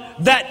spoken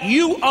that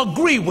you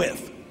agree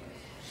with.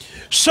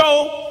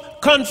 So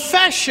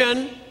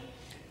confession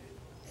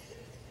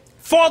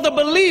for the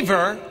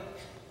believer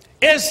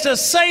is to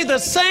say the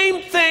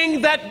same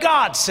thing that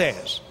God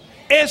says.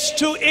 It's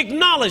to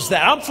acknowledge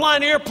that. I'm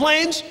flying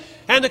airplanes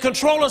and the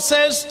controller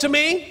says to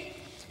me,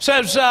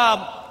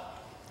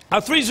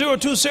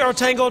 3020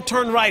 Tango,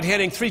 turn right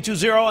heading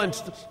 320 and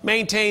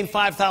maintain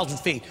 5,000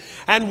 feet.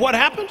 And what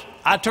happened?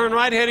 I turn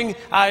right heading,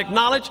 I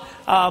acknowledge,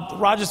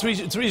 Roger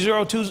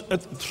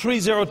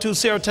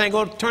 3020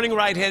 Tango, turning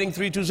right heading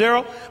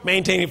 320,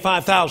 maintaining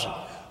 5,000.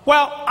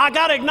 Well, I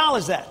got to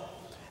acknowledge that.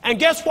 And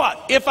guess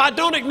what? If I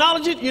don't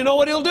acknowledge it, you know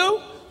what he'll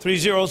do?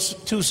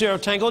 3020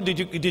 Tango,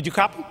 did you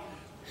copy?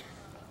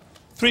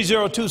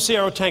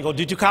 3020 Tango,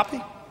 did you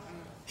copy?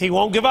 He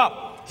won't give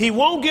up. He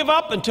won't give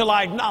up until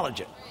I acknowledge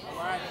it.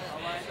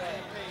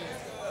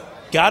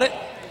 Got it?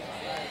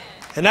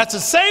 And that's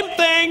the same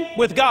thing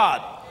with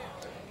God.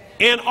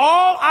 In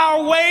all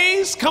our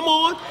ways, come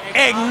on,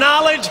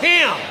 acknowledge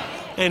Him,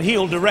 and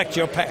He'll direct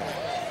your path.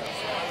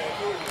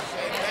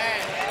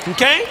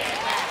 Okay?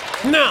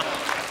 Now,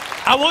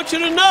 I want you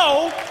to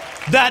know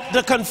that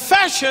the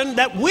confession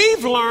that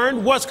we've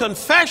learned was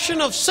confession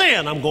of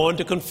sin. I'm going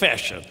to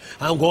confession.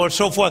 I'm going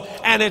so forth.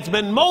 And it's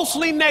been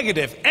mostly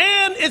negative.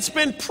 And it's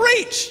been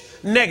preached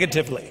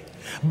negatively.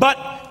 But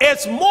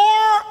it's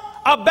more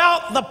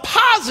about the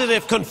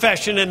positive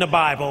confession in the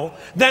Bible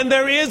than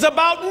there is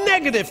about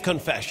negative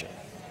confession.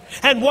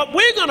 And what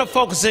we're going to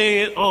focus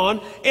in on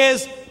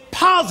is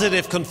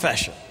positive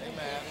confession.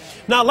 Amen.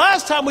 Now,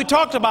 last time we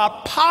talked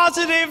about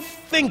positive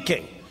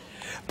thinking.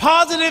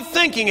 Positive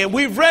thinking, and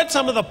we've read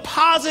some of the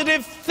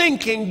positive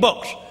thinking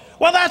books.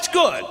 Well, that's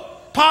good.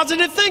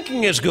 Positive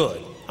thinking is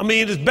good. I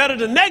mean, it's better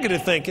than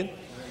negative thinking.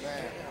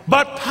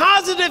 But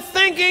positive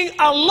thinking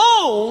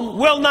alone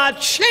will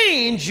not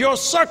change your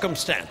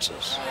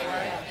circumstances.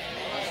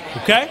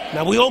 Okay?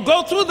 Now, we'll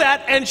go through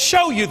that and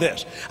show you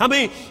this. I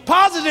mean,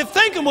 positive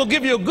thinking will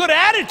give you a good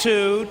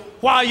attitude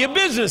while your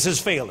business is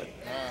failing.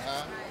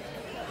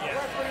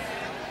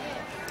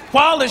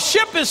 While the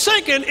ship is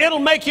sinking, it'll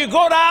make you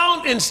go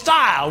down in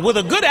style with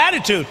a good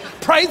attitude.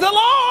 Praise the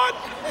Lord.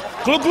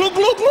 Glug, glug,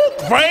 glug, glug.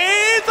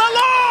 Praise the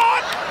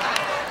Lord.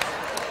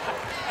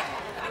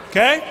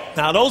 Okay?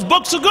 Now, those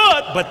books are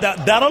good, but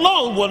that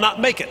alone will not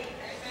make it.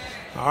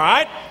 All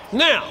right?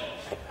 Now,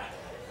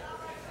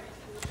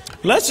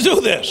 let's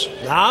do this.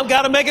 Now, I've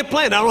got to make it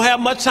plain. I don't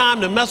have much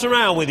time to mess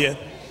around with you.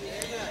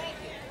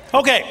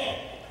 Okay.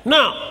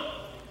 Now,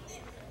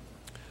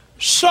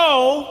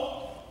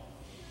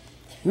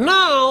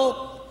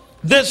 now,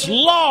 this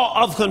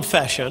law of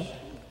confession,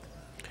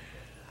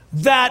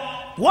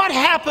 that what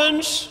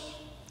happens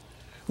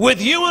with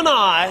you and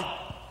I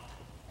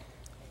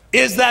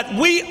is that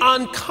we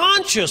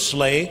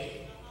unconsciously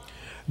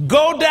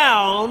go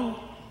down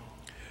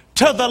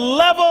to the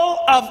level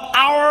of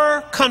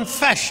our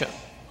confession.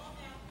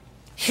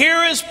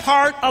 Here is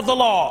part of the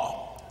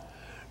law.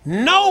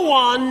 No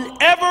one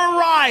ever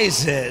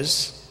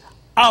rises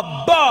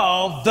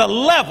above the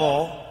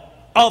level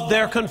of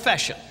their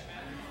confession.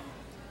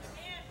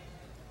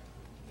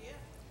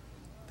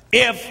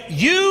 If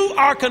you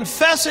are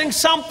confessing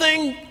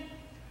something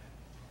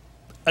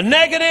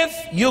negative,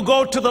 you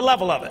go to the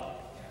level of it.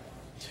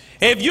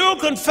 If you're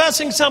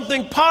confessing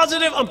something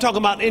positive, I'm talking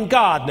about in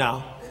God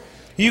now,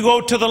 you go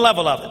to the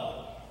level of it.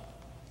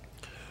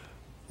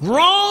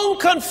 Wrong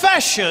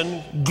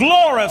confession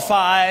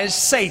glorifies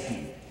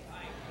Satan.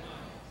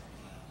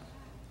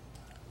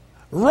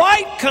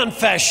 Right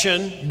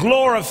confession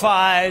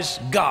glorifies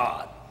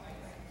God.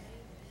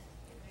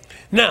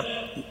 Now,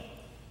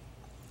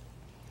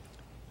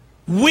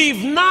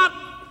 we've not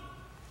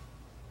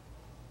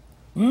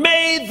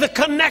made the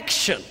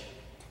connection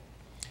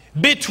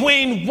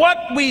between what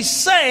we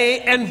say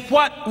and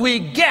what we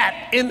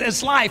get in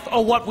this life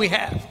or what we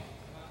have.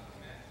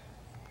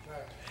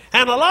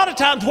 And a lot of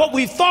times what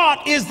we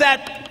thought is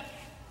that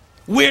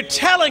we're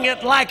telling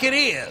it like it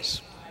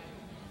is.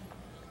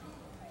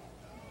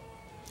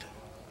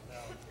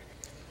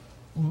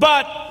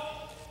 But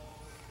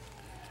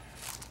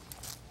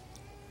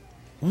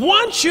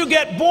once you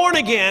get born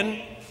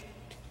again,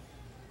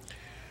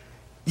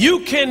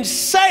 you can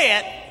say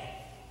it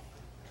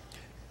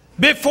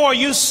before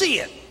you see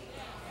it.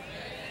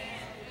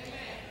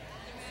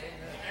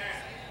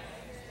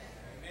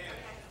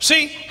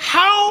 See,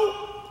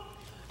 how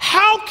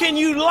can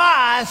you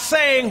lie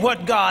saying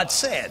what God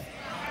said?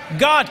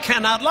 God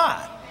cannot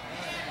lie.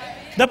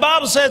 The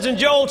Bible says in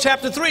Joel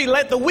chapter 3,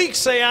 let the weak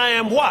say I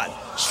am what?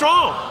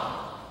 Strong.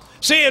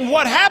 See, and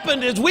what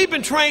happened is we've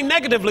been trained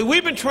negatively.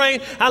 We've been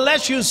trained,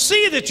 unless you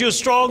see that you're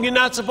strong, you're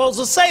not supposed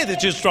to say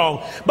that you're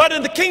strong. But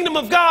in the kingdom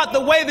of God,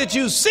 the way that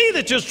you see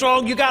that you're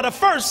strong, you got to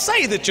first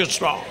say that you're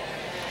strong.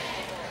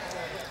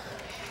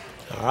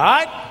 All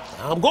right?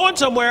 I'm going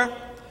somewhere.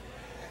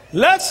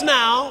 Let's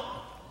now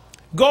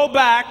go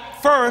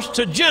back first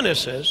to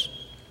Genesis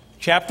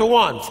chapter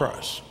 1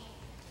 first.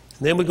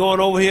 And then we're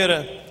going over here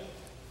to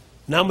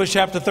Numbers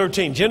chapter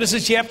 13.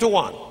 Genesis chapter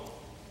 1.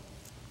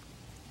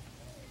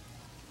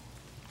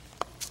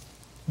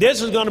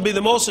 This is going to be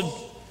the most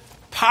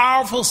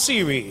powerful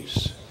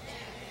series.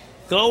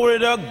 Glory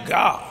to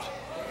God.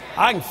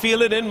 I can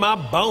feel it in my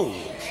bones.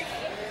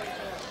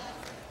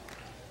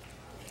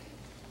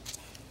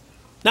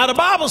 Now the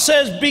Bible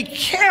says, be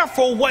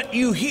careful what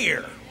you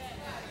hear.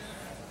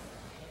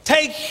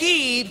 Take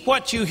heed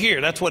what you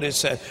hear. That's what it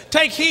says.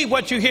 Take heed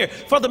what you hear.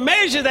 For the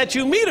measure that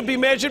you meet will be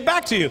measured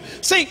back to you.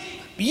 See,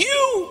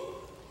 you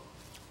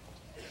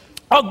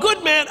are a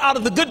good man out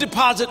of the good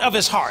deposit of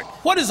his heart.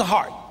 What is the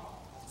heart?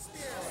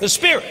 The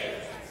spirit.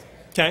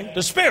 Okay?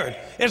 The spirit.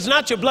 It's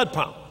not your blood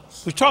pump.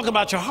 We're talking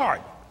about your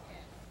heart.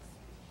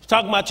 We're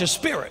talking about your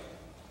spirit.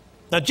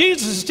 Now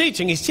Jesus is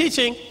teaching. He's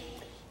teaching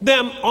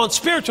them on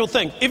spiritual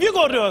things. If you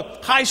go to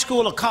a high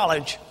school or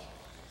college,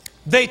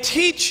 they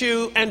teach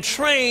you and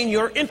train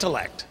your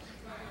intellect.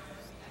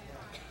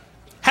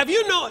 Have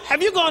you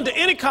gone to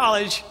any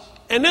college,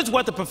 and this is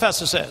what the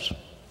professor says.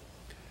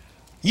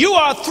 You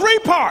are three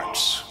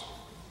parts: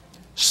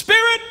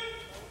 spirit,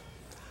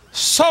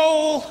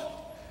 soul,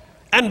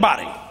 and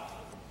body.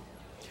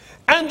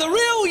 And the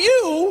real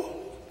you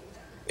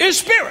is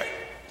spirit.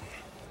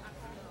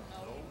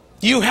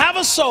 You have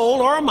a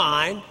soul or a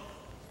mind,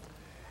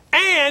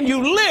 and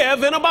you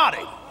live in a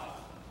body.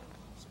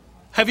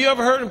 Have you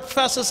ever heard a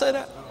professor say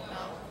that?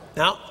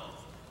 No.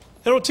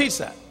 They don't teach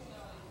that.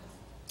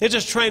 They're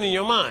just training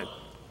your mind.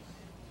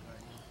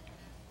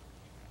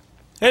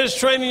 They're just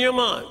training your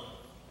mind.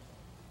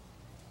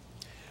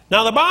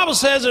 Now the Bible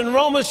says in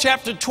Romans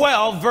chapter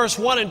 12, verse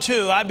 1 and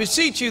 2, I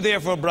beseech you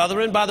therefore,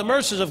 brethren, by the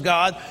mercies of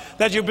God,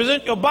 that you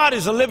present your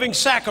bodies a living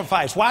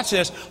sacrifice. Watch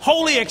this.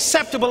 Wholly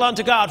acceptable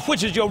unto God,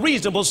 which is your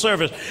reasonable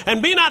service.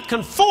 And be not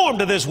conformed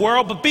to this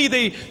world, but be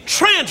thee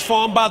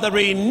transformed by the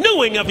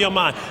renewing of your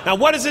mind. Now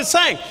what is it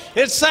saying?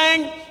 It's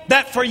saying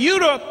that for you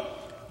to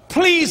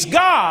please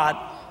God,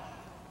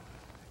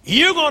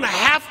 you're going to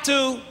have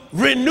to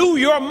renew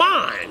your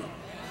mind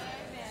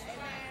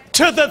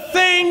to the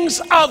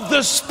things of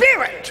the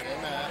Spirit.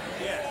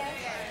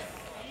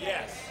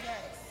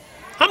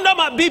 I'm talking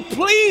about be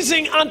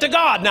pleasing unto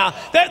God. Now,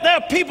 there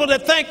are people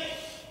that think,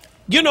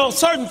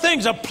 certain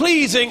things are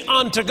pleasing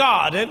unto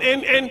God. And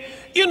in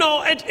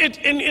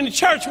the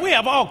church, we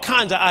have all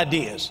kinds of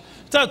ideas.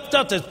 Stuff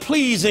that's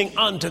pleasing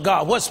unto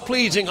God. What's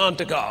pleasing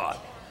unto God?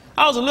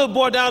 I was a little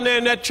boy down there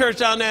in that church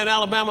down there in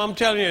Alabama, I'm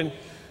telling you, and,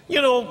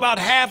 about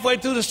halfway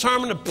through the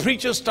sermon, the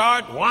preacher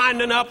start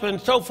winding up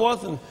and so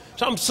forth, and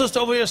some sister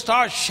over here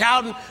starts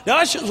shouting. The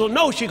ushers will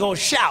know she's going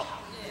to shout.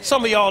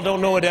 Some of y'all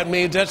don't know what that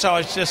means. That's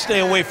all. Just stay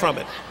away from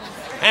it.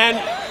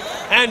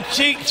 And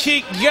she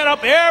get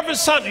up every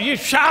Sunday. You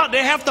shout.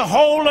 They have to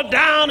hold her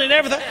down and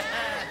everything.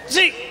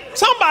 See,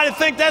 somebody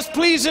think that's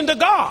pleasing to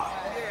God.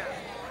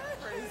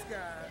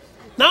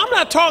 Now, I'm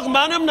not talking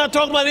about them. I'm not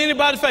talking about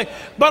anybody's faith.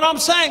 But I'm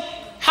saying,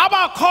 how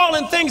about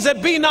calling things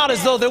that be not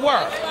as though they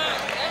were?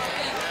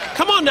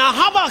 Come on now.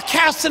 How about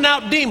casting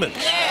out demons?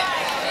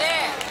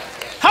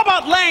 How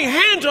about laying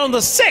hands on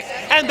the sick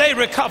and they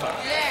recover?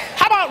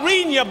 How about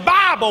reading your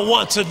Bible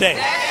once a day?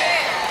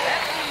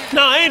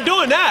 No, I ain't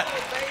doing that.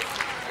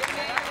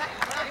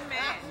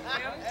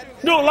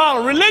 Doing a lot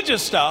of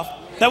religious stuff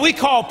that we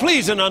call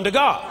pleasing unto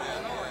God.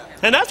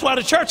 And that's why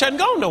the church hasn't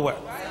gone nowhere.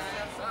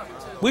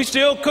 We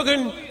still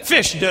cooking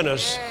fish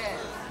dinners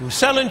and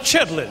selling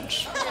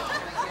chitlins,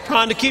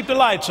 trying to keep the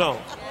lights on.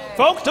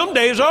 Folks, them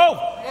days are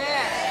over.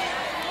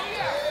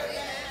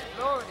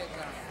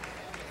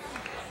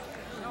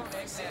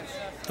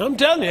 I'm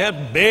telling you,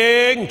 that's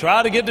big, and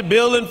try to get the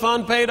building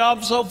fund paid off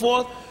and so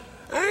forth.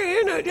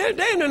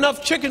 There ain't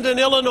enough chickens in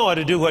Illinois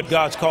to do what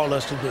God's called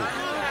us to do.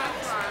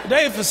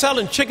 Today, for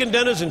selling chicken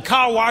dinners and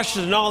car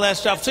washes and all that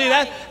stuff, see,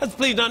 that's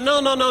pleasing.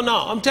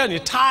 No. I'm telling you,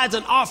 tithes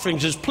and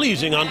offerings is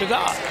pleasing unto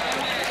God.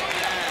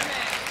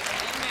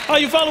 Are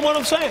you following what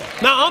I'm saying?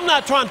 Now, I'm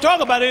not trying to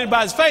talk about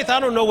anybody's faith. I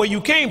don't know where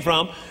you came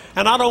from,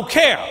 and I don't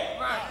care.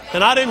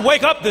 And I didn't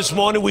wake up this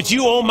morning with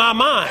you on my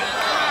mind.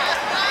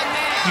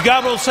 You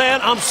got what I'm saying?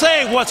 I'm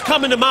saying what's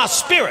coming to my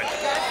spirit.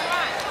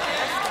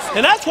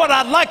 And that's what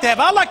I'd like to have.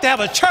 I'd like to have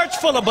a church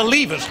full of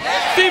believers.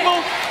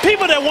 People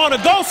People that want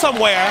to go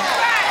somewhere.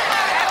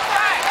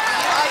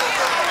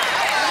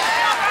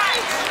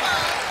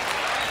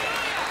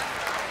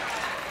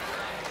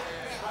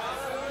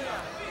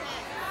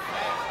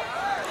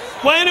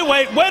 Well,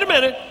 anyway, wait a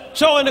minute.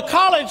 So in the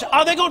college,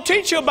 are they going to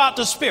teach you about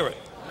the Spirit?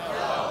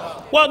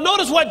 No. Well,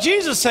 notice what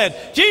Jesus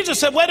said. Jesus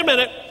said, wait a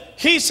minute.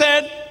 He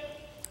said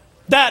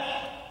that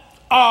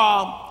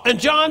in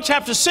John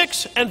chapter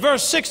 6 and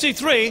verse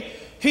 63,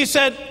 he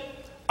said,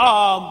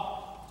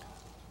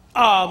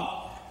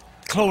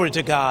 glory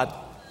to God.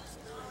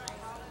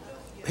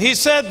 He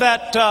said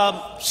that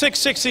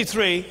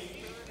 663,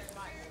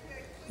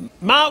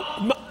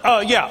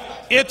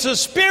 it's a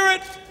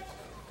spirit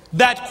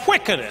that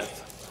quickeneth.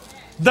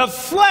 The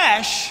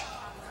flesh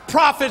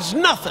profits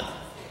nothing.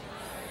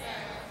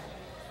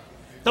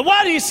 Now,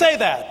 why did he say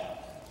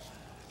that?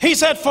 He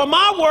said, for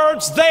my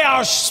words, they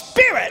are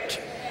spirit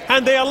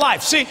and they are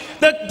life. See,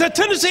 the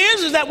tendency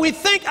is that we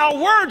think our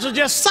words are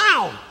just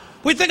sound.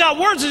 We think our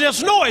words are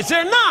just noise.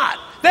 They're not.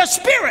 They're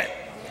spirit.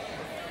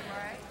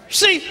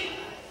 See,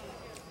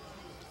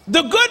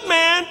 a good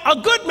man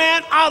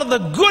out of the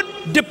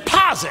good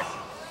deposit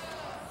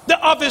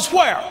of his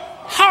where?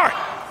 Heart.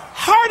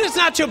 Heart is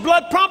not your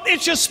blood pump,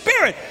 it's your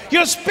spirit.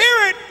 Your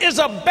spirit is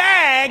a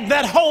bag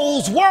that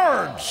holds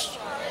words.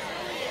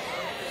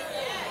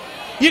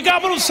 You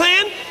got what I'm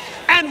saying?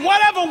 And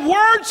whatever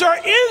words are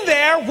in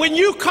there, when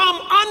you come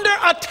under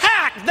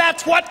attack,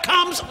 that's what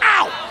comes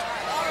out.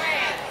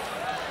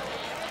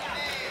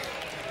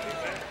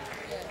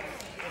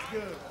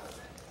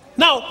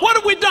 Now, what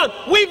have we done?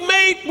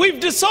 We've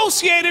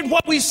dissociated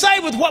what we say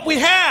with what we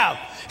have.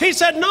 He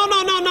said, no,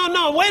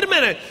 wait a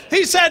minute.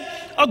 He said,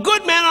 a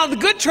good man out of the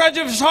good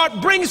treasure of his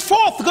heart brings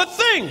forth good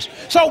things.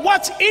 So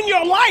what's in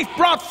your life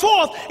brought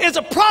forth is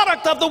a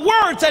product of the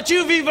words that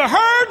you've either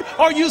heard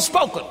or you've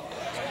spoken.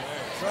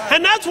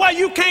 And that's why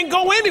you can't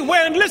go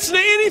anywhere and listen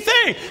to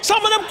anything.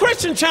 Some of them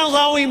Christian channels I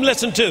don't even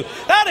listen to.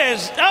 That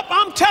is,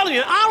 I'm telling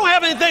you, I don't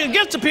have anything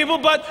against the people,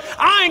 but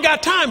I ain't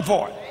got time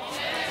for it.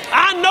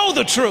 I know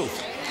the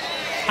truth.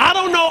 I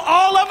don't know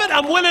all of it.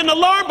 I'm willing to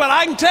learn, but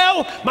I can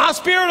tell, my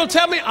spirit will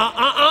tell me, And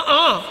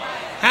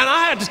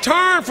I had to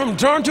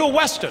turn to a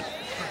Western.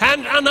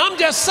 And I'm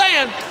just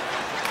saying,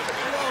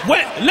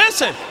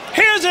 listen,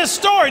 here's this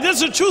story. This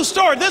is a true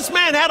story. This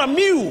man had a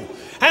mule.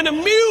 And the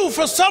mule,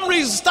 for some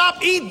reason,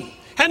 stopped eating.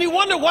 And he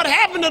wondered what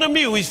happened to the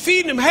mule. He's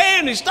feeding him hay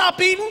and he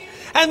stopped eating.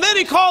 And then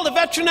he called the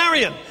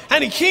veterinarian.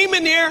 And he came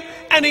in there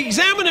and he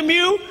examined the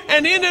mule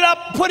and he ended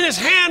up putting his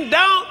arm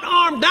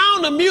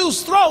down the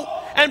mule's throat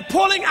and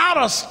pulling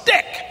out a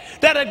stick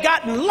that had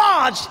gotten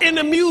lodged in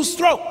the mule's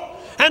throat.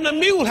 And the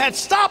mule had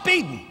stopped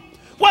eating.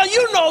 Well,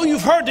 you know,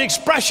 you've heard the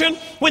expression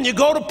when you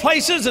go to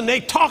places and they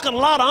talking a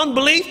lot of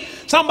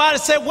unbelief. Somebody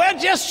said, well,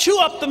 just chew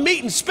up the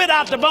meat and spit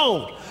out the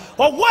bone.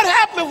 Well, what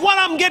happens if one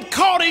of them get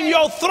caught in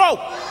your throat?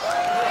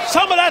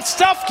 Some of that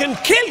stuff can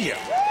kill you.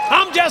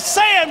 I'm just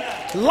saying,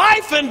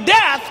 life and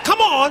death, come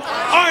on,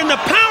 are in the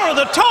power of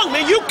the tongue.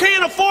 Man, you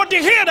can't afford to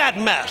hear that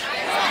mess.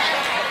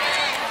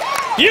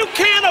 You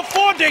can't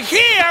afford to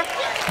hear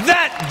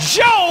that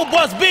Job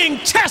was being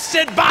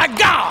tested by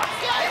God.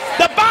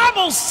 The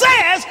Bible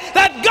says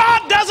that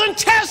God doesn't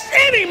test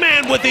any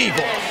man with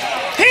evil.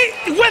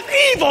 With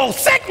evil,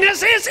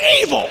 sickness is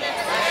evil.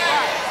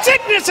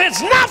 Sickness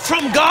is not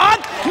from God,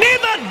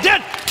 neither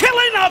the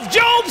killing of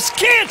Job's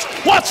kids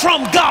was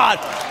from God.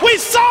 We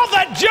saw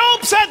that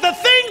Job said, the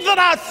thing that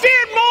I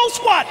feared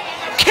most, what?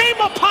 Came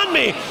upon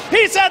me.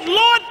 He said,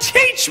 Lord,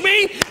 teach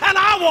me and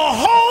I will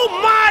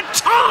hold my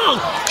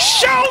tongue.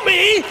 Show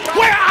me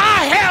where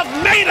I have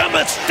made a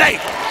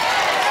mistake.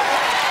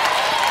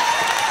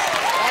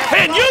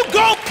 And you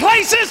go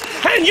places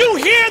and you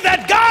hear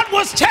that God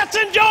was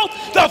testing Job,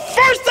 the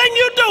first thing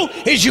you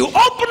do is you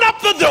open up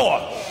the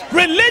door.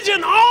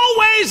 Religion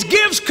always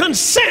gives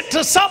consent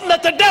to something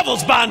that the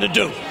devil's bound to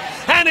do.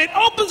 And it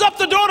opens up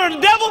the door to the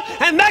devil,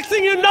 and next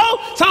thing you know,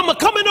 something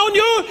coming on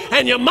you,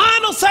 and your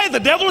mind will say, the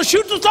devil will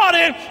shoot the thought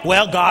in,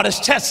 well, God is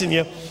testing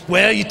you.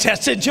 Well, you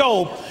tested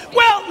Job.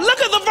 Well, look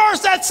at the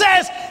verse that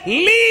says,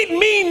 lead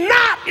me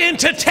not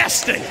into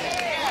testing.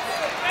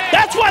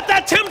 That's what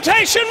that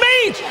temptation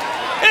means.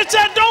 It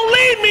said, don't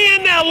lead me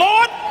in there,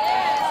 Lord.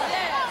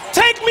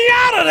 Take me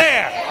out of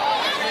there.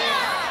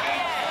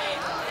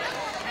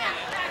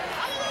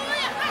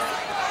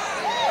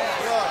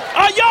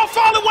 Are y'all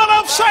following what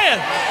I'm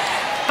saying?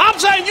 I'm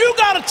saying you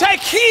got to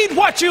take heed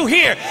what you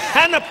hear.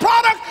 And the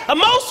product,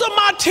 most of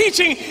my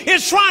teaching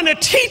is trying to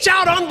teach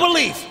out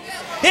unbelief.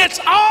 It's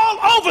all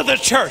over the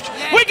church.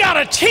 We got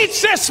to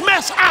teach this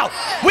mess out.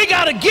 We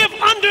got to give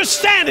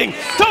understanding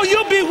so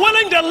you'll be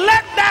willing to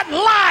let that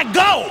lie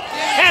go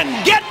and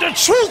get the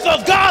truth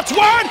of God's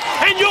word,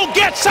 and you'll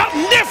get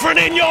something different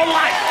in your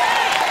life.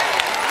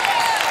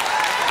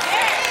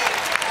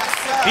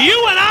 You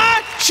and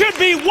I should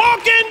be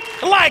walking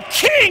like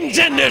kings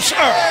in this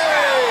earth.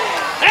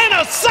 And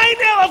a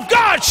saint of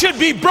God should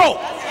be broke.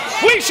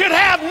 We should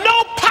have no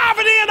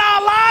poverty in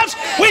our lives.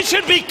 We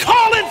should be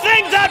calling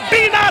things that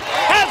be not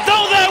as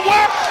though they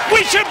were.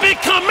 We should be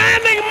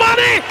commanding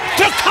money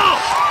to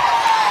come.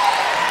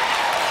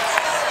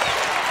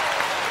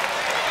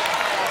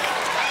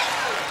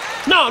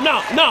 No.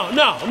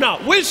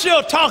 We're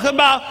still talking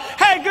about,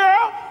 hey,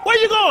 girl, where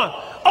you going?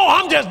 Oh,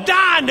 I'm just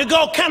dying to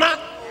go. Can I?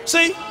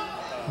 See,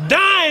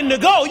 dying to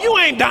go. You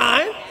ain't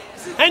dying,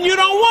 and you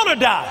don't want to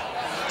die.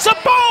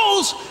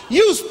 Suppose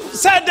you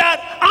said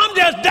that, I'm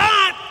just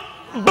dying,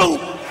 boom,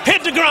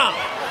 hit the ground.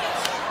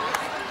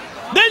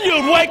 Then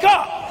you'll wake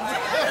up.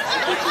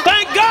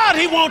 Thank God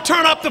he won't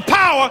turn up the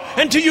power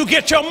until you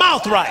get your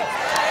mouth right.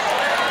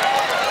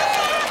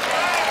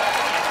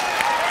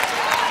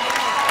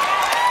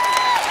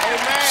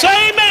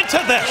 Say amen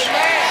to this.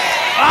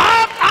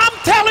 I'm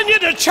telling you,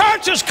 the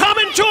church is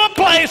coming to a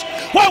place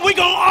where we're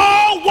going to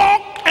all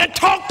walk and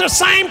talk the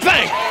same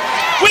thing.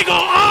 We're going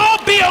to all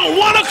be on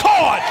one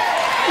accord.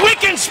 We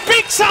can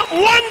speak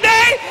something one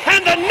day,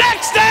 and the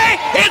next day,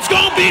 it's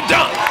going to be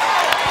done.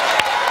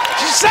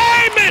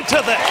 Say amen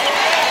to that.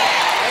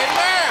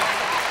 Amen.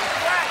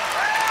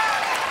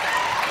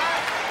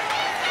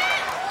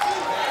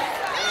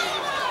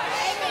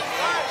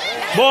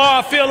 Boy,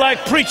 I feel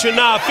like preaching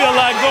now. I feel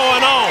like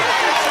going on.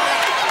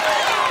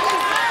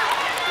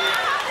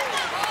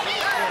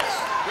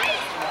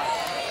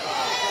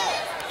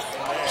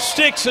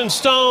 Sticks and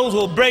stones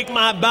will break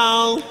my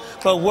bones,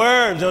 but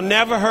words will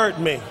never hurt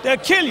me. They'll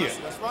kill you.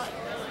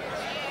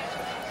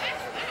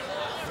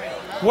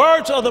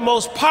 Words are the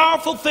most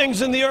powerful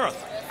things in the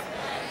earth.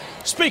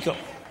 Speak them.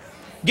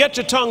 Get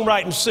your tongue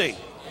right and see.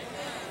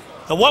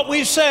 And what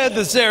we said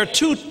is there are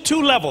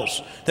two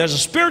levels. There's a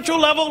spiritual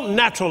level and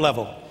natural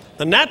level.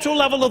 The natural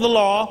level of the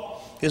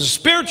law is a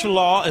spiritual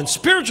law, and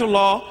spiritual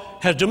law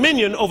has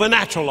dominion over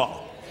natural law.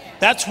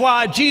 That's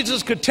why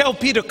Jesus could tell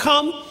Peter,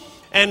 come,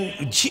 and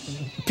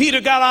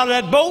Peter got out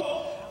of that boat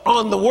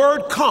on the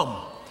word come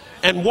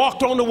and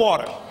walked on the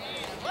water.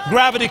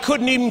 Gravity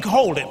couldn't even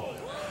hold him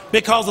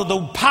because of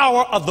the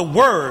power of the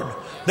word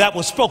that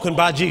was spoken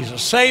by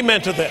Jesus. Say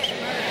amen to this.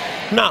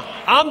 Now,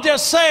 I'm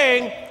just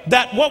saying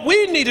that what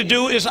we need to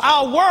do is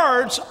our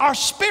words are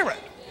spirit.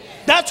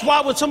 That's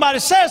why when somebody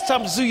says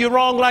something to you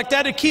wrong like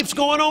that, it keeps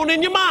going on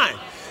in your mind.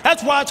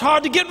 That's why it's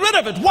hard to get rid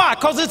of it. Why?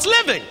 Because it's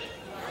living.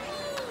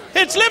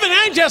 It's living. It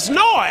ain't just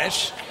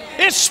noise.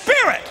 It's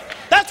spirit.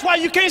 That's why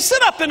you can't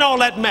sit up in all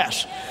that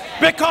mess.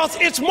 Because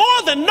it's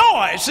more than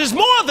noise. It's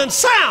more than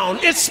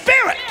sound. It's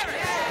spirit.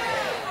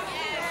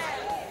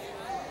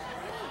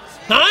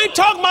 Now, I ain't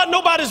talking about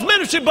nobody's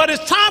ministry, but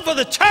it's time for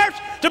the church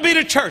to be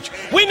the church.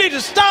 We need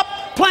to stop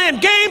playing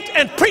games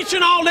and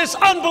preaching all this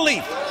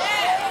unbelief.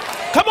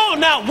 Come on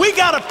now, we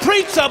got to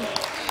preach the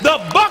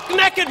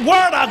buck-naked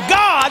word of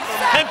God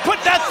and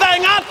put that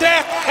thing out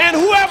there, and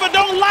whoever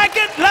don't like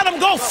it, let them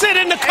go sit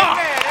in the car.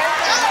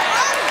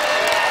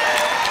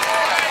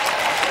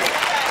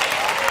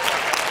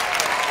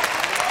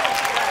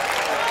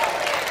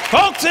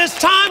 Folks, it's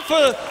time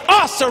for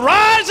us to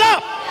rise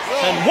up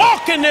and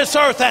walk in this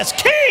earth as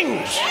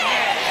kings.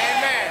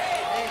 Amen.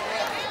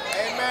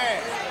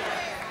 Amen.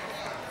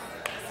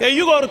 Yeah,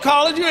 you go to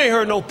college, you ain't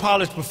heard no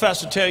polished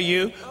professor tell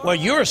you, well,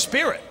 you're a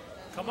spirit.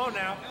 Come on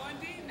now.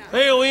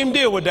 They don't even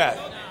deal with that.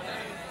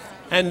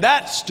 And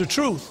that's the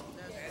truth.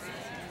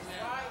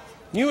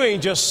 You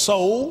ain't just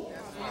soul.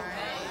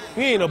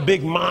 You ain't a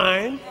big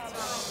mind.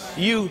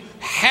 You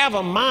have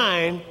a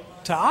mind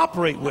to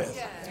operate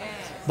with.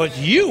 But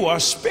you are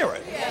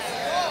spirit.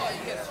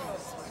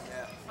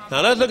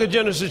 Now let's look at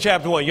Genesis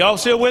chapter 1. Y'all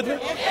still with me?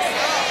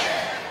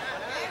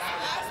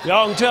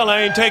 Y'all can tell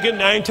I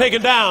ain't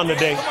taking down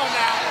today.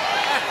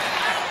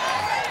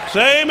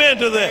 Say amen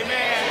to that.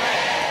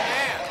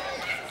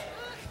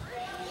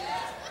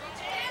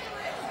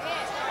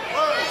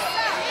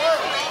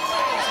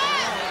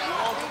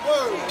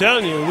 I'm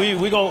telling you,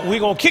 we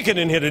gonna kick it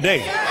in here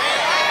today.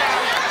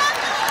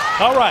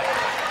 All right.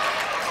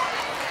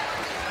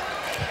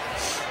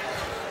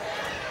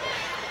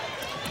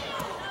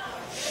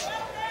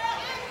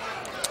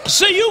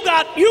 See,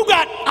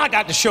 I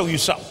got to show you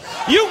something.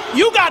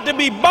 You got to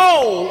be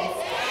bold.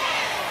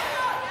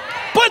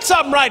 Put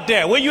something right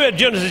there. Well, you at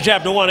Genesis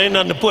chapter 1, ain't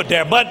nothing to put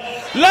there. But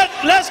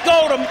let's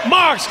go to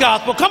Mark's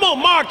gospel. Come on,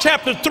 Mark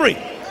chapter 3.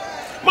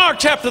 Mark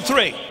chapter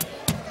 3.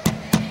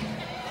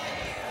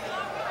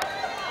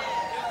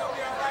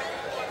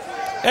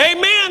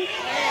 Amen.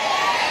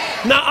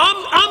 Now,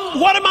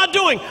 what am I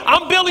doing?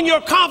 I'm building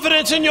your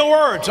confidence in your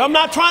words. I'm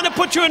not trying to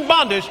put you in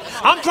bondage.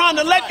 I'm trying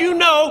to let you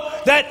know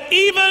that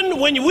even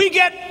when we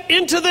get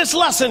into this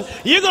lesson,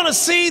 you're going to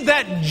see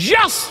that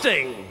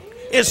justing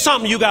is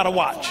something you got to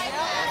watch.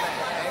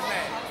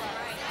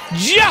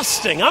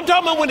 Justing. I'm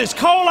talking about when it's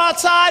cold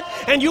outside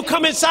and you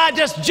come inside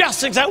just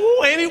justing. Say,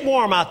 ooh, ain't it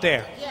warm out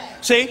there?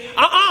 See?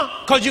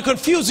 Because you're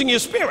confusing your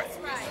spirit.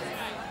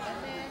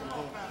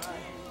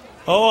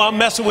 Oh, I'm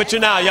messing with you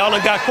now. Y'all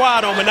done got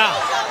quiet on me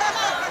now.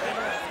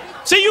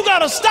 See, you got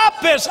to stop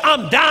this.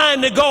 I'm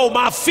dying to go.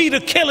 My feet are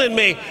killing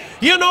me.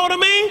 You know what I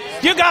mean?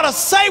 You got to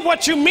say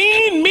what you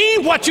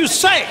mean what you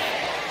say.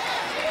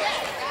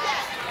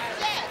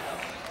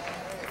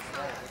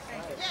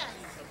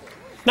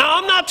 Now,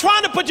 I'm not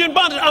trying to put you in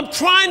bondage. I'm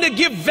trying to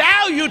give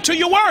value to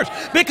your words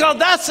because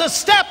that's the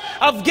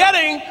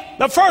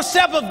first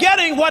step of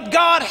getting what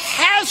God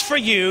has for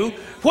you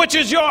which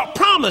is your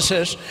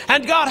promises,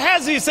 and God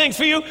has these things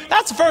for you,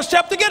 that's the first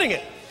step to getting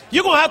it.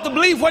 You're going to have to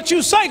believe what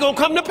you say going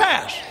to come to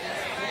pass.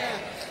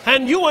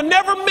 And you were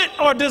never meant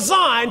or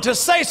designed to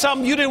say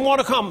something you didn't want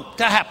to come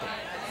to happen.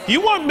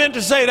 You weren't meant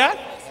to say that.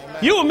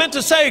 You were meant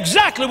to say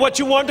exactly what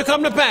you wanted to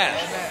come to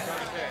pass.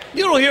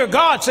 You don't hear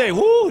God say,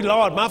 "Whoo,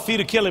 Lord, my feet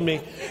are killing me."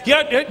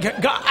 Yeah,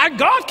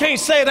 God can't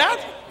say that.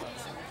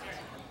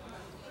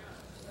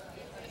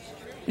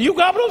 You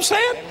got what I'm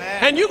saying?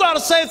 Amen. And you got to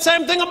say the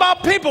same thing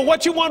about people,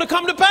 what you want to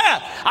come to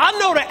pass. I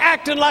know they're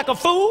acting like a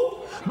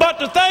fool, but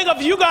the thing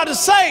of you got to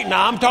say,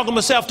 now I'm talking to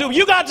myself too,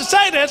 you got to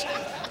say this.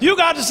 You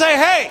got to say,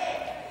 hey,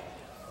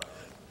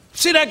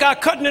 see that guy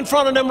cutting in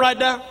front of them right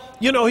there?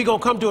 You know he going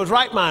to come to his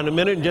right mind in a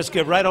minute and just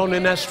get right on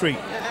in that street.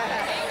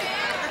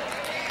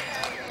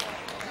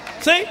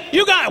 See,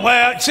 you got,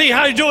 well, see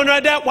how you doing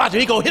right there? Watch,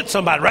 he going to hit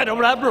somebody right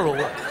over that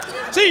road.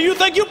 See, you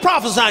think you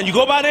prophesying. You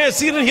go by there and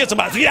see it and hit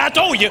somebody. See, I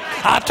told you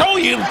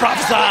to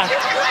prophesy.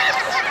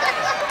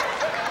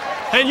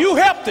 And you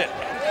helped it.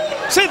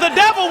 See, the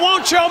devil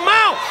wants your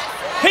mouth.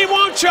 He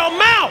wants your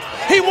mouth.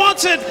 He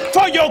wants it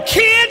for your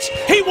kids.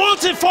 He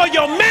wants it for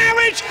your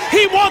marriage.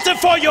 He wants it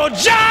for your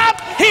job.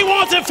 He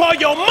wants it for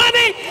your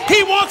money.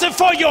 He wants it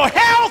for your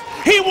health.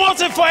 He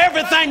wants it for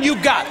everything you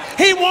got.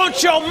 He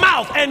wants your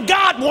mouth, and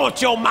God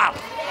wants your mouth.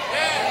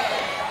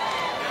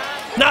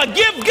 Now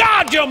give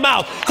God your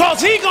mouth,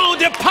 because he's going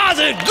to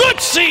deposit good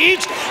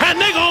seeds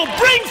and they're going to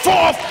bring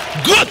forth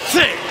good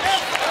things.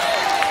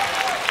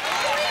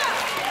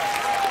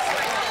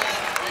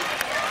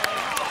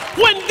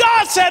 When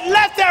God said,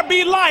 "Let there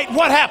be light,"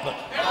 what happened?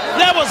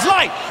 There was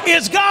light.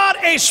 Is God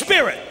a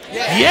spirit?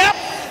 Yep.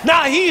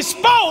 Now he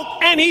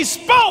spoke and his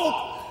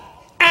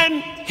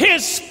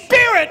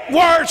spirit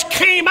words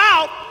came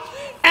out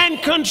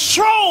and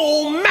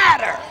controlled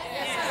matter.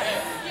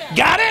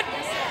 Got it?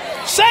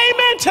 Say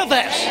amen to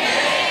this.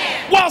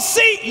 Well,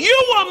 see,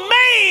 you were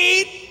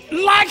made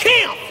like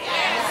him.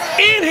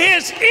 In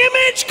his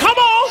image, come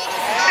on,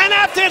 and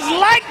after his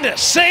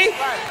likeness, see?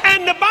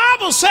 And the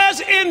Bible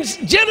says in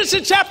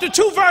Genesis chapter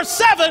 2, verse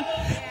 7,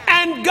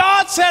 and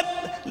God said,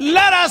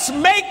 "Let us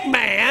make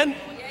man,"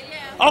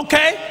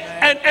 okay?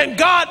 And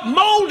God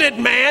molded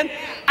man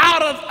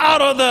out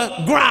of the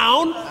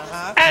ground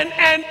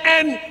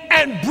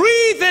and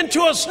breathed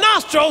into his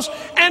nostrils,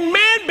 and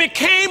man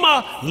became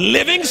a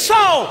living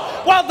soul.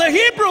 Well, the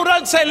Hebrew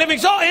doesn't say living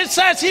soul. It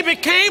says he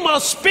became a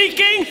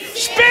speaking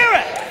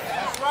spirit.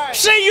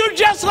 See, you're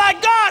just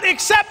like God,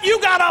 except you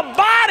got a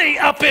body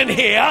up in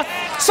here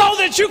so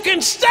that you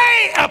can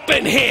stay up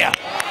in here.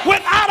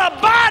 Without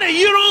a body,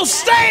 you don't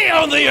stay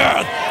on the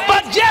earth.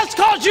 But just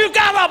because you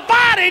got a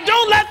body,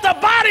 don't let the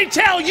body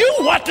tell you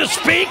what to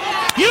speak.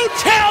 You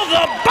tell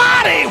the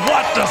body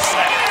what to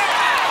say.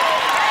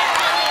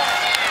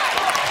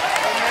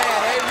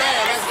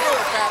 Amen. That's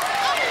good, Pastor.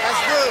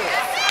 That's good.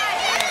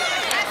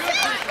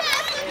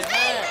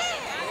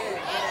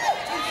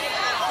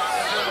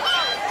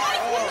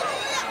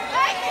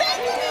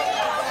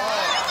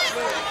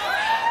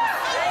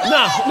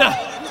 No.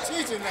 You're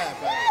teaching that,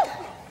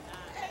 Pastor.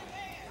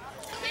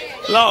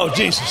 Lord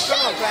Jesus.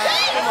 Come on,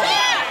 Pastor. Come on.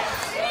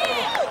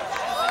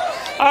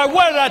 All right,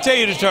 where did I tell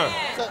you to turn?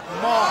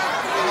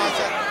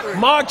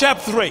 Mark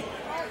chapter 3.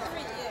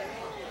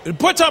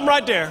 Put something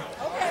right there.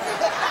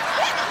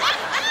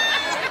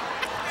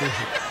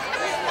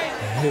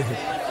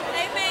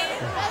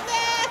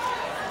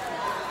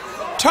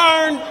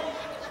 Turn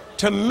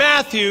to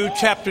Matthew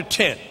chapter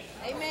 10.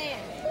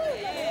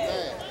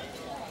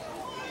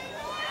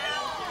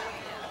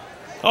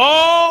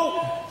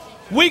 Oh,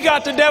 we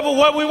got the devil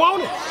what we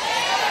wanted.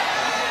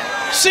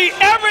 See,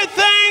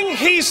 everything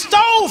he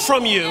stole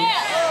from you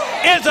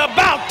is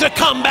about to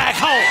come back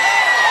home.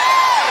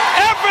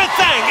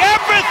 Everything.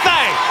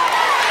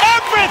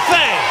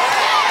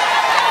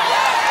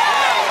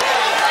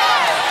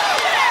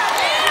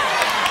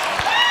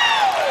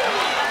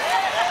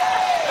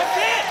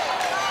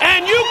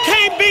 And you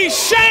can't be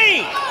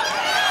ashamed.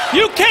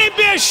 You can't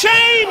be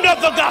ashamed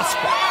of the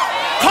gospel,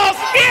 because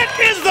it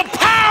is the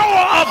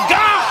power of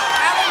God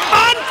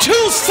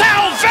unto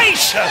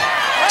salvation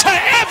to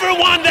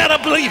everyone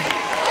that believes.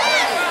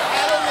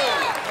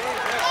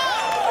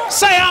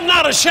 Say, "I'm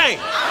not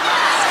ashamed."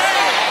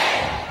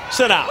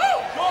 Sit down.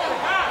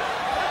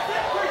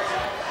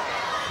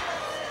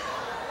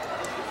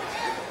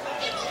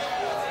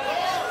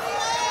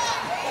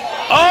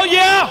 Oh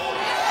yeah.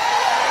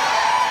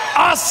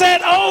 I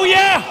said, oh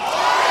yeah.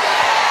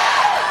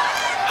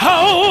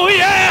 Oh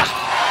yeah.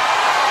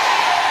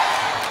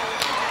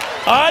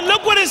 All right,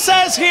 look what it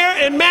says here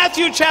in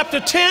Matthew chapter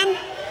 10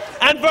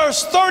 and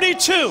verse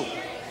 32.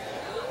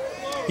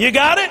 You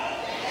got it?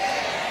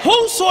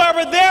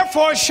 "Whosoever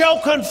therefore shall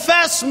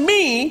confess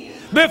me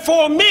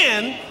before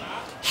men,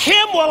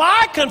 him will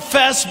I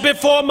confess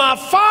before my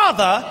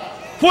Father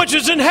which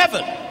is in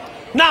heaven."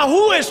 Now,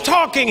 who is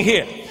talking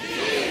here?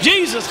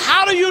 Jesus.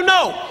 How do you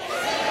know?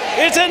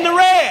 It's in the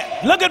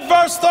red. Look at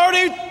verse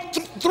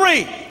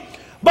 33.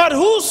 "But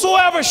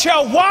whosoever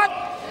shall what?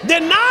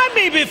 Deny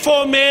me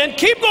before men,"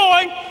 keep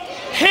going,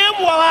 him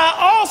will I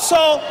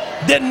also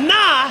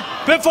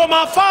deny before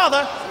my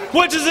Father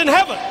which is in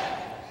heaven.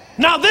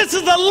 Now this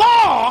is the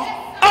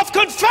law of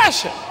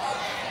confession.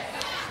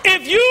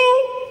 If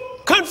you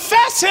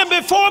confess him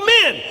before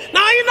men,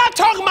 now you're not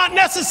talking about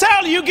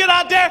necessarily you get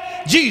out there,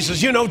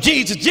 Jesus, you know,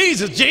 Jesus.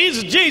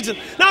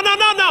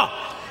 No.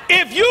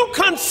 If you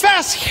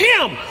confess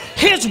him,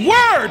 his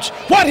words,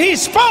 what he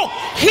spoke,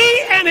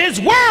 he and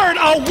his word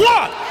are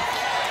one.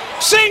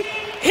 See,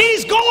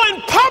 he's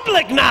going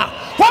public now.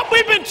 What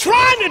we've been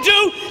trying to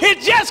do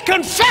is just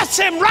confess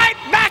him right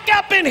back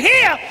up in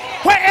here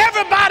where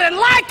everybody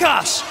like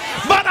us.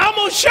 But I'm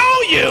going to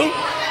show you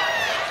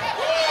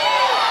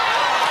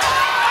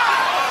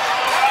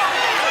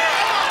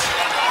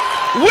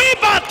we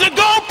about to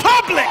go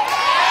public.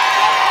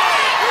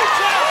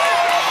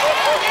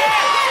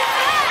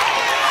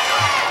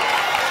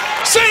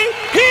 See,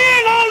 he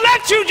ain't gonna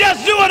let you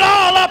just do it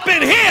all up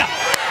in here.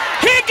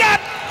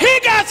 He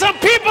got some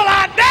people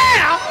out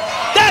there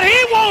that he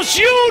wants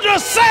you to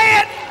say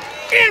it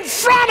in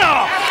front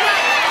of.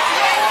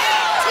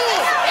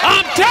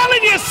 I'm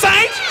telling you,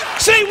 saints.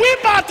 See, we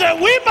about to,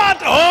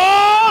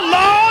 oh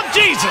Lord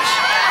Jesus.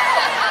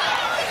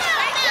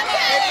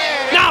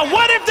 Now,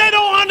 what if they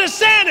don't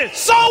understand it?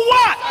 So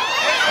what?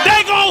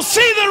 They're gonna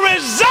see the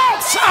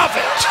results of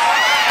it.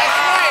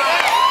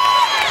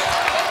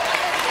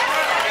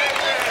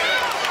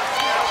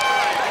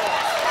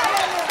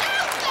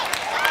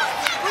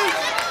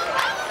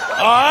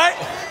 All right?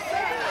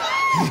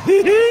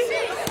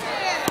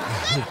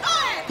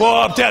 Boy,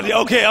 I'm telling you,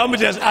 okay,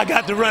 I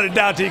got to run it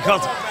down to you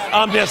because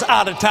I'm just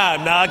out of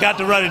time now. I got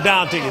to run it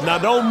down to you. Now,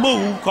 don't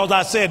move because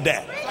I said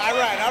that. All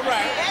right.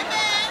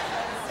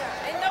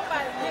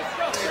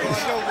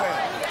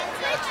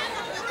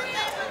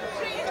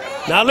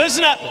 Now,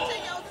 listen up.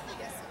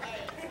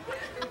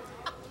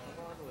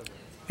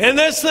 In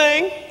this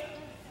thing,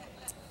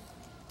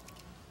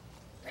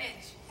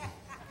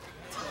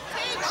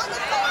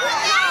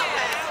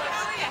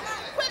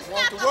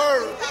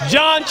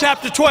 John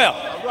chapter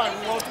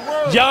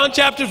 12. John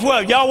chapter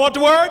 12. Y'all want the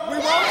word? We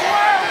want the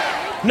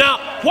word.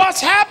 Now, what's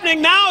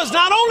happening now is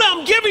not only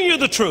I'm giving you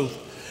the truth,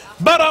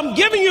 but I'm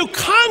giving you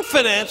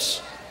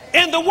confidence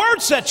in the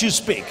words that you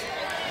speak.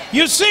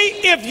 You see,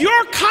 if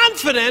your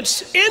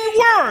confidence in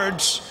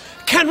words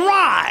can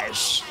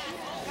rise,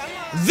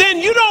 then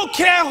you don't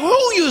care who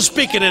you're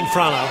speaking in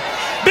front of,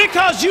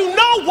 because you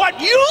know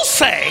what you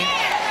say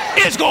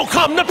is going to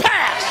come to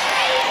pass.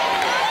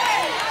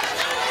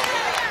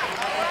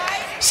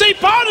 See,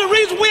 part of the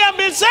reason we haven't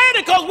been saying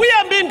it because we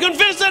haven't been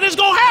convinced that it's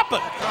going to happen.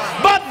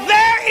 But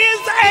there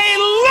is a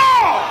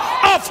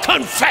law of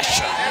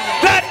confession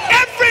that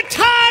every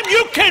time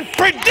you can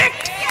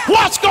predict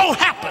what's going to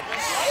happen.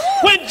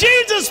 When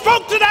Jesus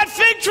spoke to that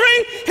fig tree,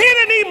 he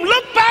didn't even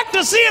look back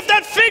to see if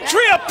that fig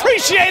tree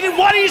appreciated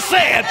what he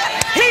said.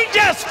 He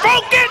just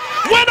spoke it,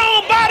 went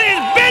on about his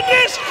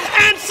business,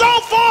 and so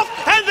forth.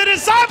 And the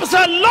disciples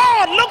said,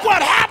 Lord, look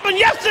what happened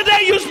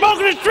yesterday. You spoke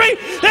to this tree.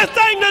 This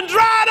thing done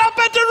dried up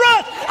at the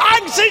root.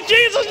 I can see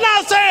Jesus now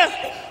saying,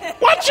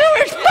 what you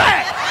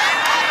expect?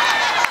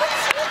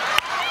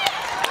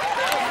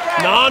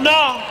 No.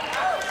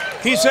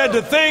 He said,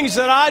 the things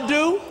that I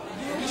do,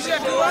 You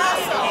should do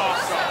also.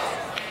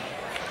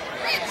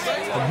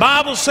 the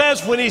Bible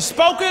says when he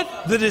spoke it,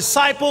 the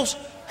disciples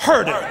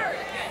heard it.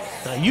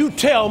 Now you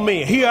tell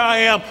me, here I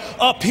am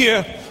up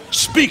here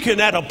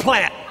speaking at a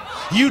plant.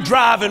 You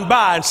driving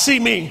by and see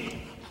me.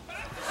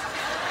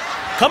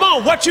 Come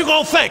on, what you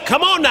gonna think?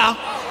 Come on now.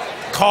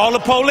 Call the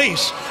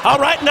police. All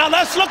right, now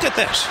let's look at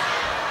this.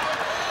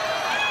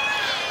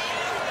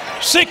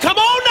 See, come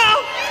on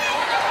now.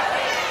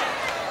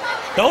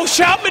 Don't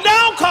shout me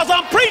down because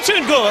I'm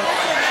preaching good.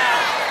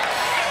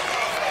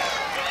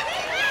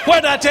 Where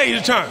did I tell you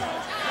to turn?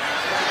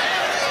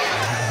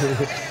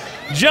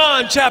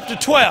 John chapter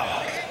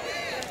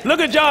 12. Look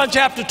at John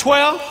chapter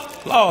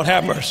 12. Lord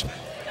have mercy.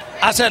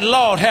 I said,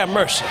 Lord have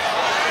mercy.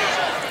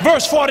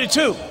 Verse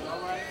 42.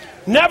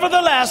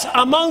 Nevertheless,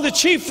 among the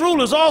chief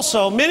rulers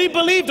also, many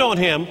believed on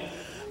him,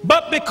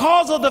 but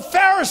because of the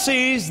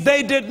Pharisees,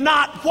 they did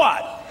not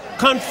what?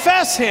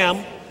 Confess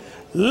him,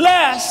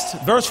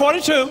 lest, verse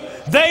 42,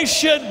 they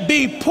should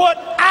be put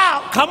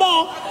out, come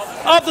on,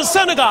 of the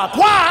synagogue.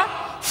 Why?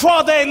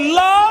 For they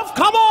love,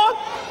 come on,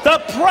 the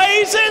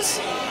praises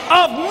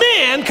of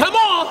men, come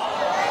on,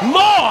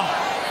 more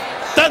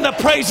than the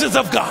praises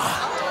of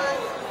God.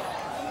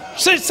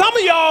 See, some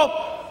of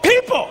y'all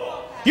people,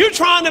 you're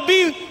trying to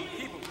be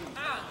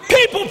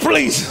people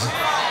pleasers.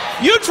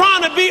 You're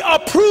trying to be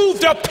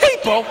approved of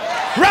people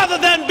rather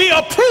than be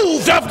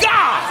approved of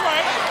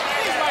God.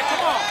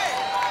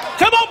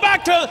 Come on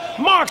back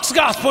to Mark's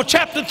Gospel,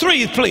 chapter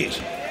 3, please.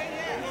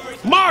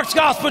 Mark's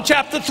Gospel,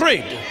 chapter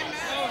 3.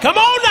 Come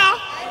on now.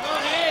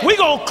 We're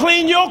going to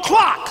clean your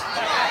clock.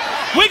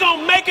 We're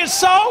going to make it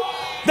so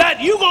that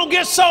you're going to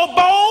get so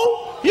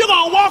bold, you're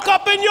going to walk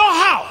up in your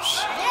house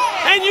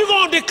and you're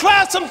going to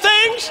declare some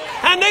things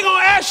and they're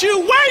going to ask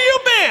you, where you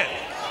been?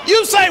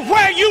 You say,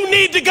 where you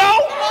need to go.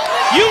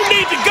 You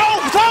need to go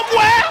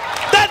somewhere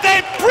that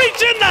they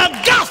preaching the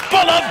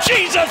gospel of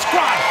Jesus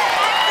Christ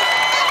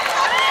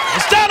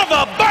instead of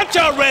a bunch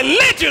of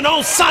religion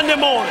on Sunday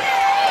morning.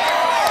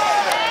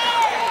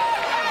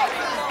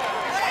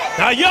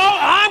 Now, y'all,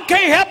 I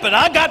can't help it.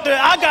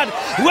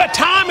 Well,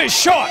 time is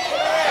short.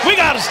 We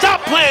got to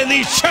stop playing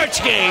these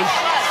church games.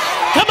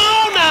 Come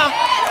on now.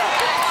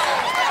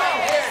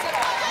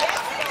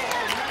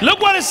 Look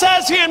what it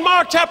says here in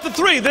Mark chapter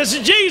 3. This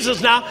is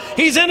Jesus now.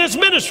 He's in his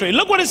ministry.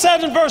 Look what it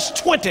says in verse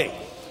 20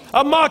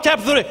 of Mark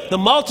chapter 3. The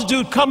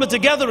multitude coming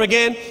together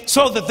again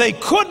so that they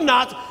could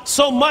not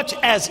so much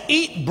as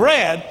eat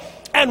bread.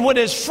 And when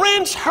his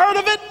friends heard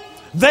of it,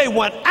 they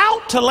went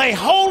out to lay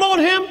hold on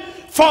him,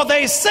 for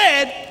they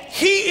said,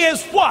 he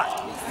is what?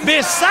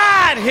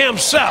 Beside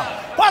himself.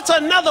 What's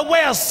another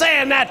way of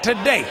saying that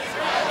today?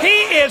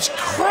 He is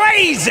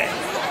crazy.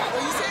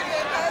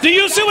 Do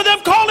you see what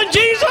they're calling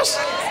Jesus?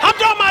 I'm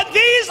talking about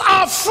these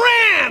are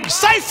friends.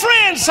 Say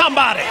friends,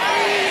 somebody.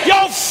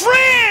 Your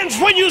friends,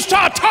 when you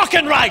start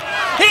talking right,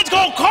 he's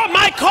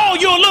might call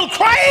you a little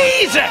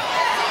crazy.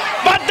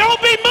 But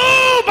don't be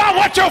moved by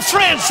what your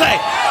friends say.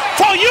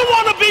 For you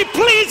want to be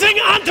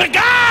pleasing unto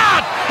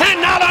God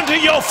and not unto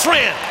your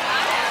friend.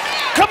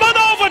 Come on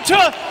over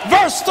to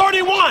verse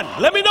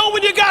 31. Let me know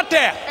when you got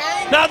there.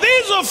 Now,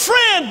 these are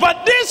friends,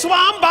 but this one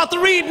I'm about to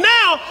read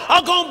now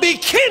are going to be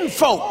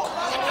kinfolk.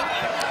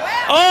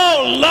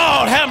 Oh,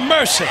 Lord, have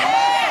mercy.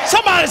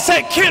 Somebody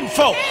say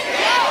kinfolk.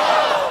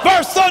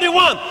 Verse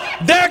 31.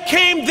 There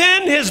came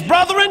then his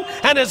brethren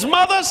and his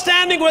mother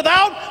standing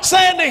without,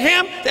 saying to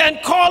him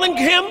and calling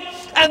him.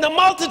 And the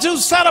multitude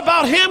sat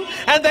about him,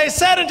 and they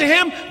said unto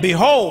him,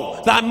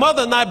 behold, thy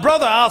mother and thy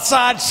brother are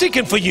outside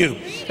seeking for you.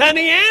 And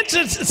he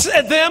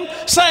answered them,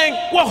 saying,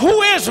 well,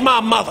 who is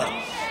my mother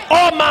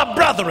or my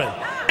brethren?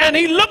 And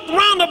he looked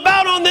round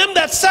about on them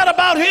that sat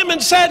about him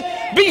and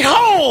said,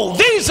 behold,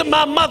 these are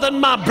my mother and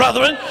my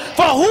brethren.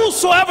 For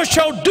whosoever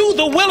shall do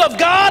the will of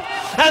God,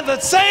 and the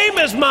same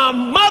is my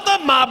mother,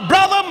 my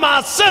brother,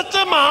 my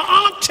sister,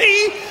 my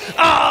auntie,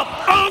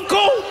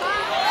 uncle.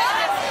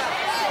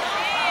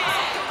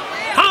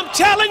 I'm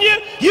telling you,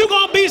 you're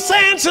going to be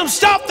saying some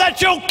stuff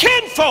that your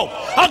kinfolk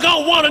are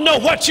going to want to know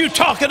what you're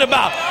talking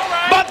about.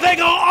 But they're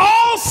going to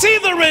all see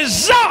the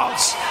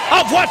results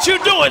of what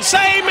you're doing.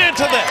 Say amen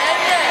to that.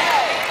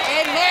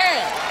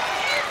 Amen.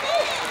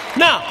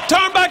 Now,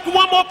 turn back to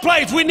one more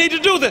place. We need to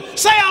do this.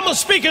 Say, I'm a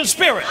speaking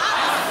spirit.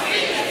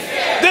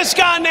 This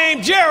guy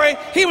named Jerry,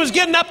 he was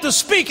getting up to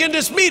speak in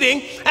this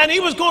meeting, and he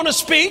was going to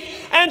speak.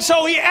 And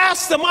so he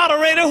asked the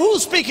moderator,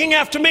 who's speaking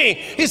after me?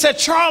 He said,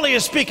 Charlie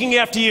is speaking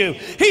after you.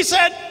 He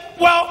said,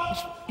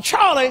 well,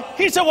 Charlie,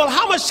 he said, well,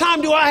 how much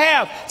time do I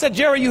have? I said,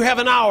 Jerry, you have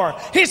an hour.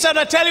 He said,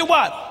 I tell you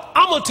what,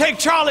 I'm going to take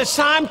Charlie's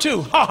time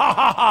too. Ha, ha,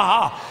 ha, ha,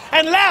 ha.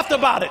 And laughed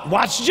about it.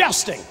 Watch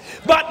jesting.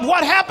 But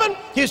what happened?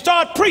 He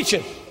started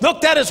preaching.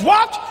 Looked at his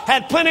watch,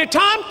 had plenty of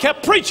time,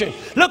 kept preaching.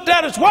 Looked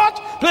at his watch,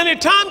 plenty of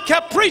time,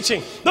 kept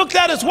preaching. Looked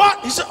at his watch.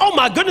 He said, oh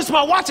my goodness,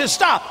 my watch has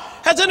stopped.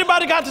 Has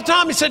anybody got the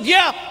time? He said,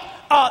 yeah.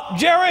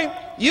 Jerry,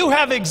 you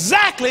have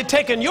exactly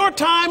taken your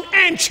time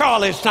and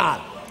Charlie's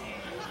time.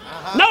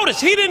 Notice,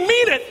 he didn't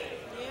mean it,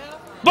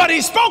 but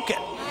he spoke it.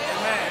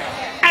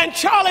 And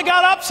Charlie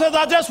got up and said,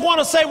 I just want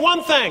to say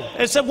one thing.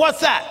 He said, what's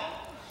that?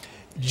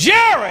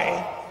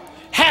 Jerry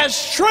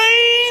has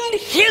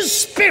trained his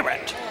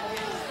spirit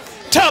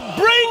to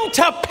bring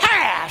to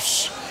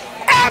pass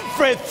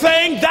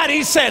everything that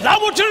he says. I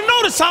want you to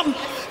notice something.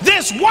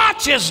 This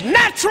watch is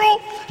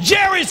natural.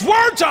 Jerry's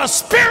words are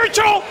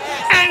spiritual.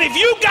 And if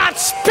you got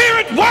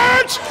spirit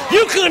words,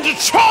 you can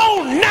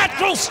control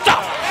natural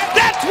stuff.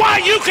 That's why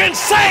you can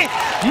say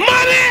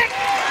money.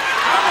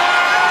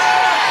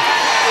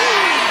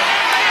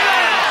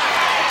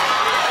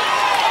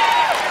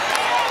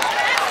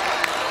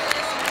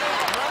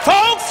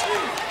 Folks,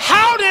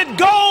 how did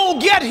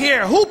gold get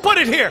here? Who put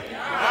it here?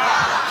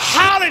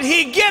 How did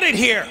he get it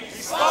here?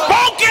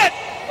 Spoke it.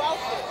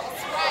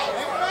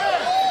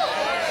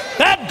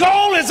 That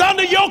goal is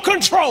under your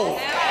control.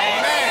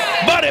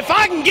 But if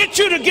I can get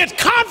you to get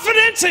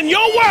confidence in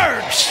your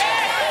words,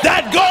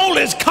 that goal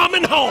is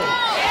coming home.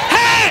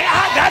 Hey,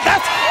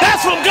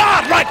 that's from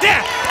God right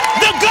there.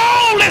 The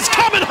goal is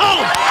coming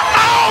home.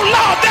 Oh,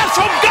 Lord, that's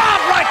from God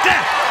right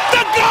there.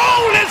 The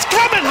goal is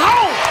coming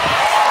home.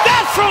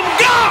 That's from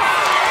God.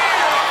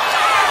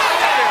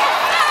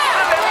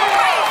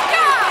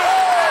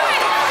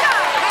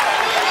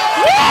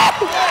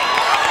 Woo!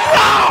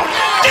 Oh,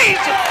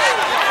 Jesus.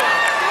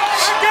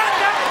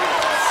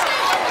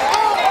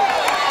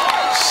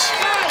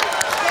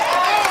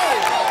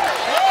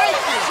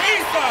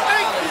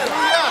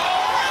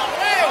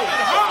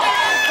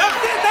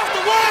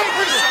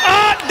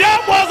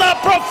 That was a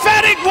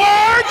prophetic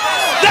word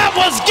that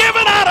was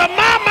given out of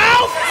my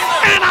mouth,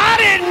 and I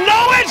didn't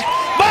know it,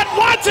 but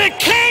once it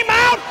came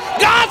out,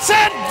 God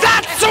said,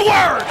 that's the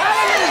word.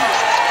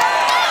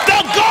 The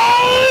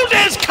gold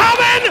is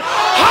coming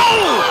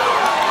home.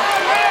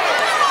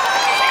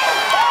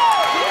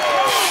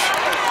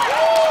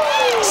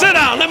 Sit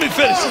down, let me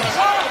finish this.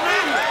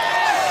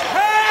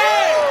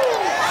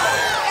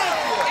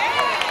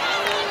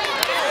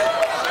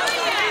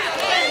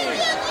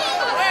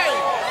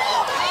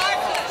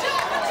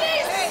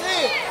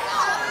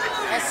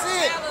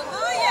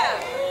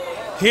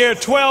 Here,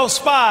 12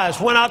 spies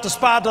went out to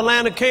spy the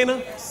land of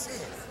Canaan.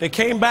 They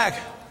came back.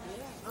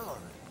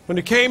 When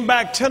they came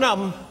back, 10 of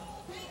them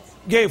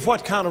gave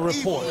what kind of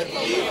report?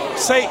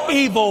 Say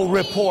evil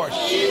report.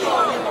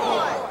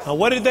 Now,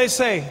 what did they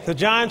say? The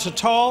giants are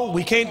tall,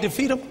 we can't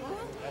defeat them.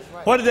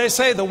 What did they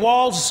say? The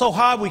walls are so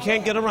high, we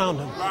can't get around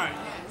them.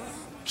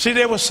 See,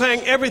 they were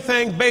saying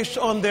everything based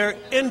on their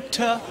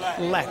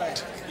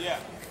intellect.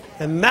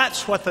 And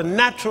that's what the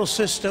natural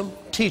system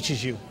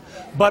teaches you.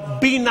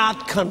 But be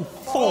not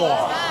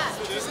conformed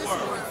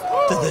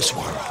to this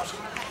world.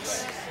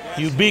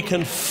 You be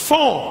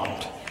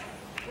conformed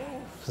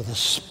to the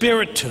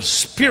spirit to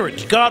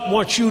spirit. God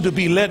wants you to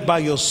be led by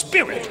your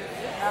spirit,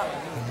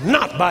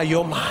 not by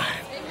your mind.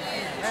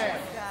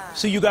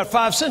 See, you got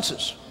 5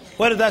 senses.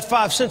 What did that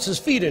 5 senses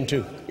feed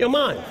into? Your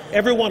mind.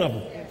 Every one of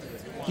them.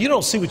 You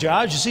don't see with your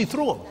eyes, you see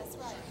through them.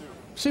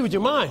 See with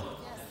your mind.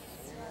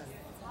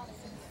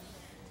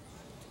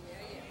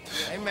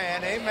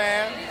 Amen,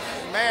 amen,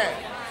 amen.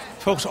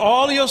 Folks,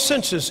 all your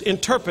senses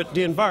interpret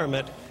the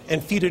environment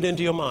and feed it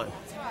into your mind.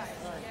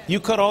 You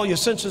cut all your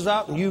senses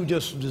out and you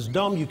just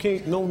dumb, you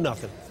can't know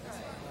nothing.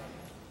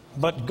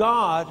 But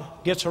God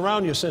gets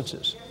around your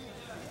senses.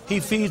 He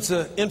feeds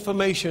the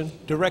information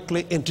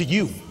directly into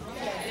you.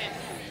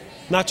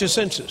 Not your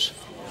senses,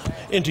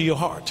 into your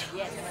heart.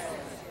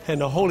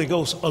 And the Holy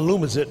Ghost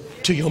illumines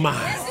it to your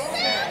mind.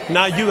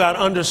 Now you got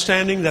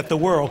understanding that the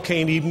world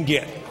can't even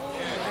get.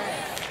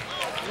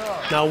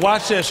 Now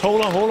watch this.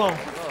 Hold on.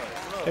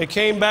 They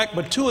came back,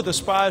 but 2 of the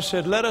spies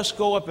said, let us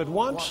go up at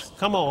once,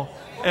 come on,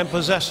 and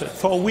possess it.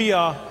 For we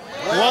are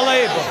well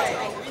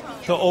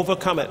able to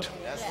overcome it.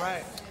 That's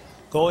right.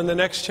 Go in the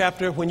next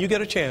chapter. When you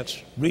get a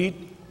chance,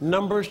 read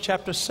Numbers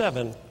chapter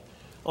 7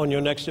 on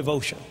your next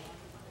devotion.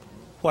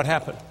 What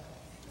happened?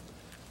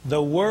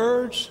 The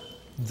words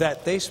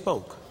that they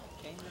spoke,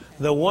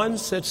 the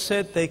ones that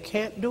said they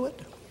can't do it,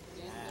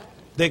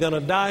 they're going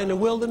to die in the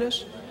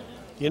wilderness.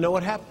 You know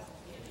what happened?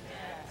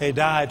 They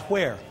died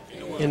where?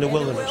 In the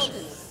wilderness.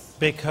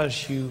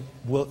 Because you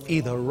will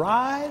either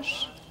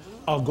rise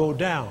or go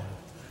down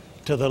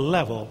to the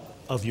level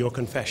of your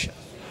confession.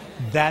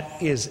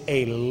 That is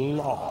a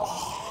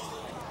law.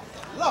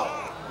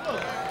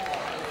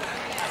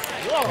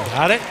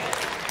 Got it?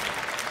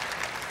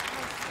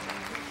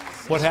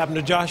 What happened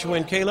to Joshua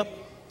and Caleb?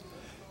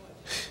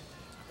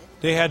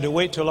 They had to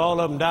wait till all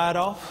of them died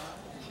off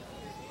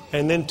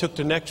and then took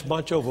the next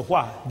bunch over.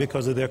 Why?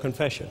 Because of their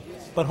confession.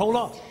 But hold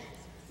on.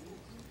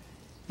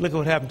 Look at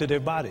what happened to their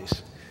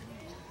bodies.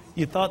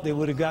 You thought they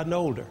would have gotten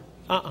older.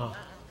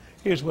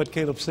 Here's what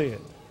Caleb said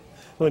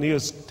when he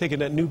was taking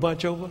that new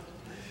bunch over.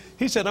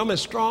 He said, I'm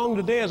as strong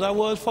today as I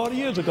was 40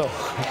 years ago.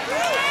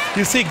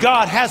 You see,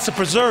 God has to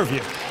preserve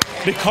you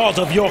because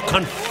of your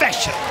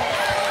confession.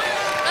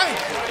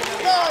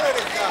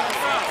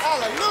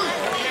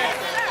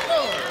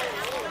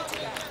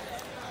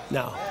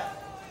 Now,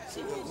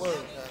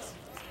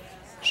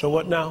 so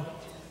what now?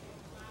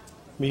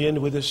 We end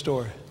with this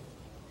story.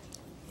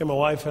 And my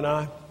wife and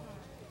I,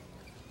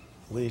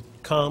 we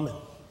come, and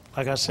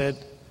like I said,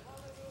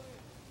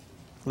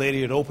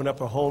 lady had opened up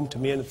her home to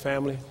me and the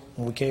family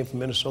when we came from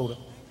Minnesota.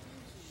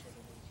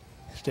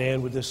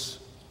 Staying with this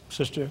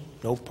sister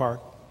in Oak Park.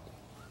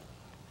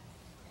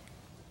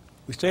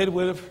 We stayed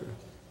with her for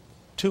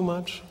 2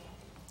 months,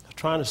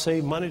 trying to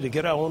save money to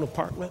get our own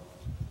apartment.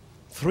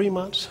 3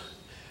 months.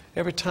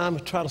 Every time I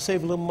try to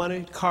save a little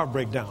money, car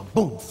breakdown.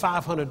 Boom,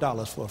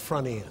 $500 for a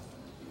front end.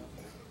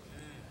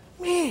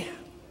 Man,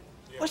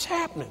 what's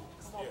happening?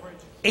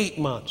 8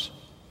 months.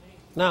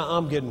 Now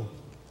I'm getting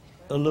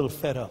a little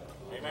fed up.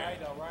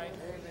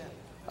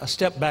 I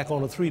stepped back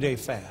on a 3-day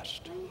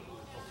fast.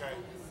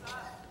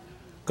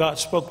 God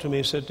spoke to me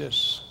and said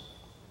this.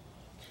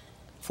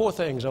 4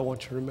 things I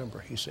want you to remember,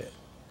 he said.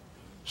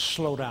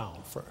 Slow down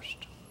first.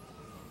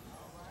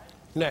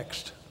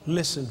 Next,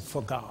 listen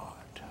for God.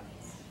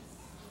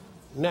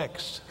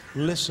 Next,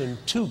 listen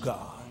to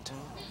God.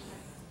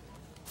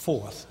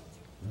 4th,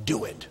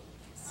 do it.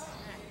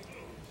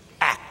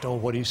 Act on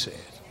what he said.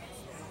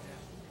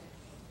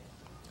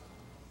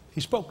 He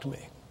spoke to me.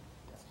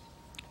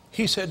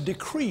 He said,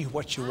 decree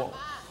what you want.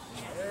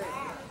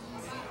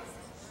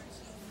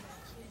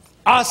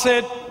 I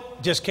said,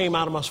 just came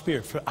out of my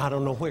spirit. I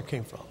don't know where it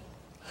came from.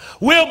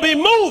 We'll be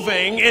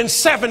moving in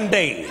 7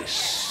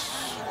 days.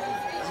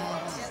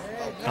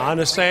 I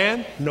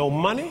understand. No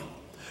money,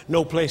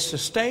 no place to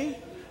stay,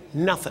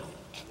 nothing.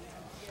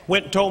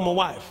 Went and told my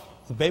wife,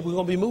 baby, we're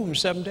going to be moving in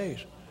 7 days.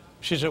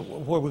 She said,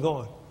 where are we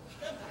going?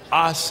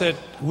 I said,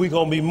 we're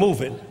going to be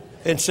moving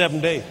in 7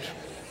 days.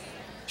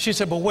 She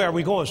said, but where are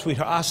we going,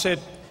 sweetheart?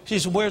 She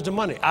said, where's the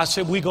money? I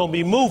said, we're going to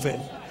be moving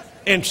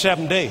in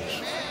 7 days.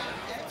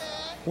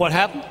 What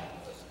happened?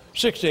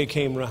 6th day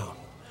came around.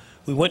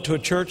 We went to a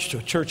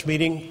church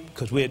meeting,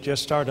 because we had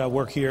just started our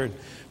work here,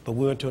 but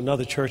we went to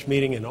another church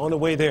meeting, and on the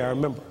way there, I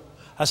remember,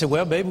 I said,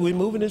 well, baby, we're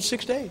moving in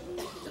 6 days.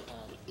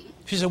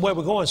 She said, where are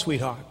we going,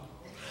 sweetheart?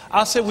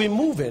 I said, we're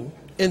moving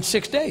in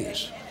 6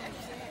 days.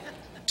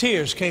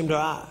 Tears came to her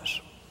eyes.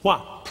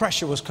 Why?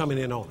 Pressure was coming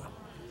in on her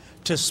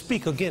to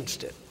speak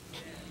against it.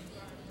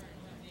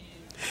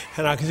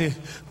 And I could say,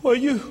 well,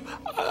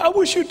 I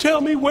wish you'd tell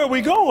me where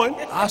we're going.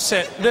 I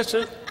said,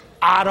 listen,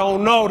 I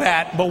don't know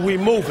that, but we're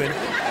moving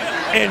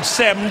in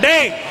 7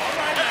 days.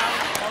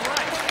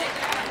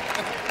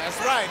 That's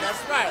right,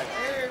 that's right.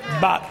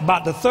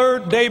 About the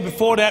third day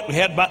before that, we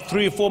had about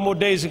 3 or 4 more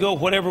days ago,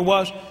 whatever it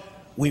was,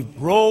 we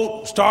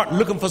start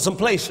looking for some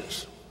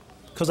places.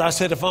 Because I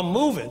said, if I'm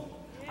moving,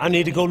 I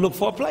need to go look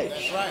for a place.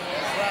 That's right,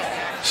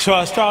 that's right. So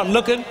I started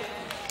looking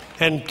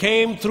and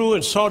came through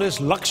and saw this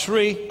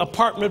luxury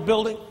apartment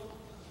building.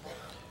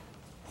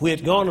 We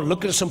had gone and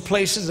looked at some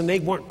places, and they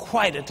weren't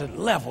quite at the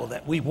level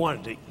that we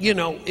wanted to. You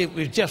know,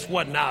 it just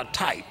wasn't our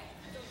type.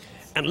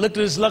 And looked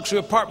at this luxury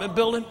apartment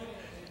building,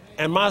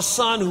 and my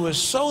son, who was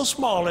so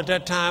small at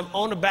that time,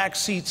 on the back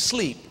seat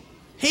sleep,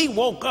 he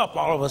woke up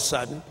all of a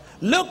sudden,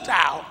 looked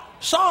out,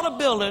 saw the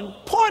building,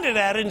 pointed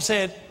at it, and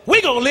said,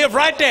 "We're gonna live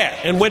right there,"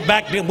 and went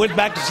back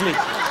to sleep.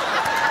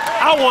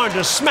 I wanted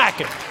to smack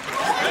him,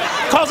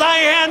 because I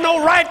ain't had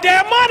no right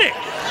there money.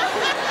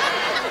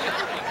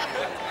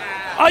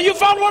 Are you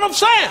following what I'm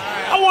saying?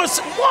 I want to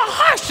say, well,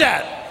 hush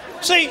that.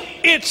 See,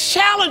 it's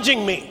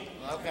challenging me.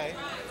 Okay.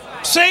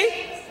 See?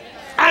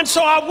 And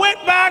so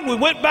we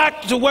went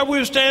back to where we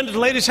were staying at the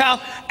lady's house,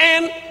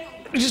 and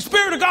the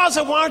Spirit of God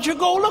said, why don't you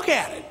go look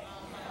at it?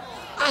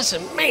 I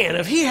said, man,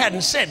 if he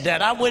hadn't said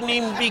that, I wouldn't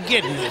even be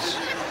getting this.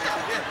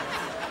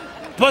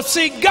 But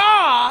see,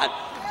 God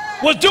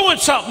was doing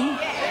something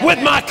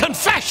with my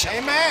confession.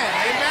 Amen.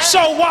 Amen.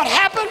 So what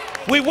happened?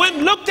 We went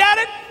and looked at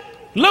it.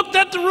 Looked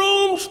at the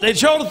rooms. They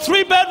showed a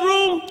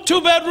 3-bedroom,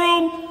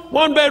 2-bedroom,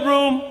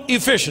 1-bedroom,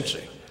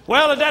 efficiency.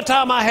 Well, at that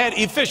time, I had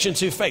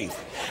efficiency faith.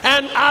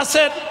 And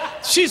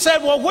she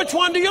said, well, which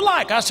one do you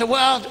like? I said,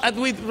 well,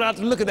 we have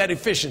to look at that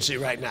efficiency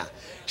right now.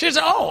 She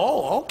said,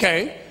 oh,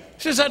 okay.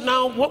 She said,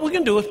 now, what we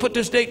can do is put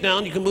this date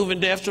down. You can move in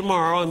there after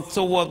tomorrow, and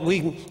so what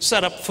we can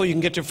set up before you can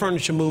get your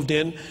furniture moved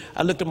in.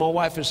 I looked at my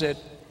wife and said,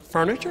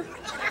 furniture?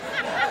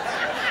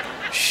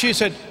 She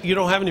said, you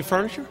don't have any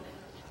furniture?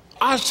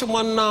 I said,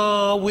 well,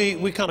 no,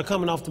 we kind of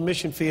coming off the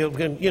mission field,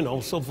 and, you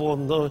know, so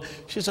forth.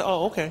 She said,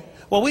 oh, okay.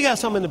 Well, we got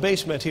some in the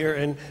basement here,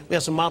 and we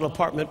have some model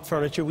apartment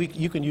furniture.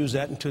 You can use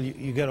that until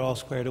you get it all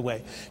squared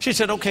away. She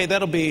said, okay,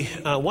 that'll be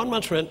 1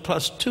 month's rent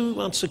plus 2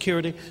 months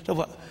security.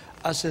 So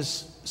I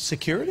says,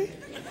 security?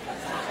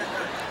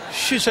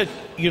 She said,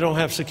 you don't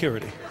have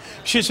security.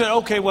 She said,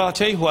 okay, well, I'll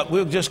tell you what,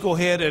 we'll just go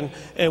ahead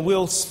and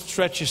we'll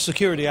stretch your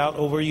security out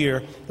over a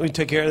year. We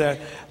take care of that.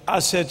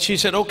 She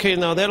said, okay,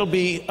 now that'll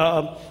be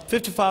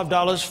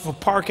 $55 for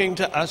parking.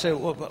 I said,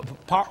 well,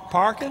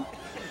 parking?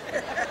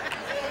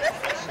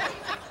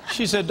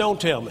 She said,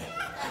 don't tell me.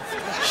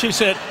 She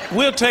said,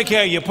 we'll take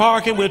care of your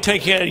parking, we'll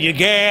take care of your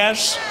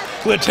gas,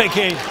 we'll take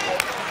care of you.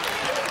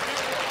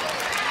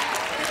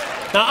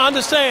 Now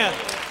understand,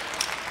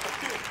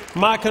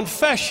 my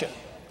confession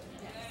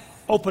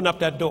opened up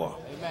that door.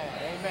 Amen.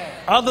 Amen.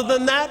 Other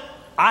than that,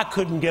 I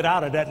couldn't get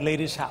out of that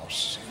lady's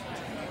house.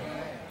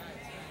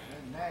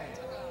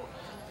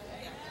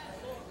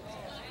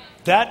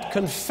 That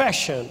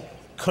confession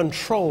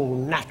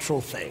controlled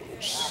natural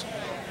things.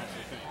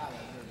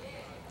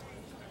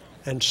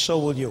 And so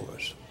will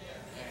yours.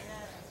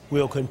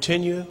 We'll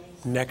continue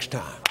next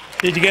time.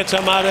 Did you get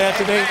something out of that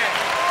today?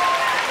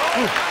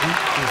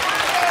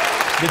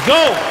 The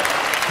goal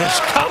is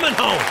coming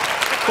home.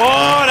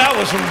 Boy, that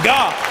was from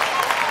God.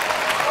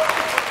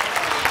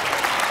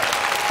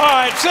 All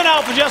right, sit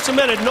down for just a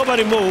minute.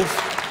 Nobody move.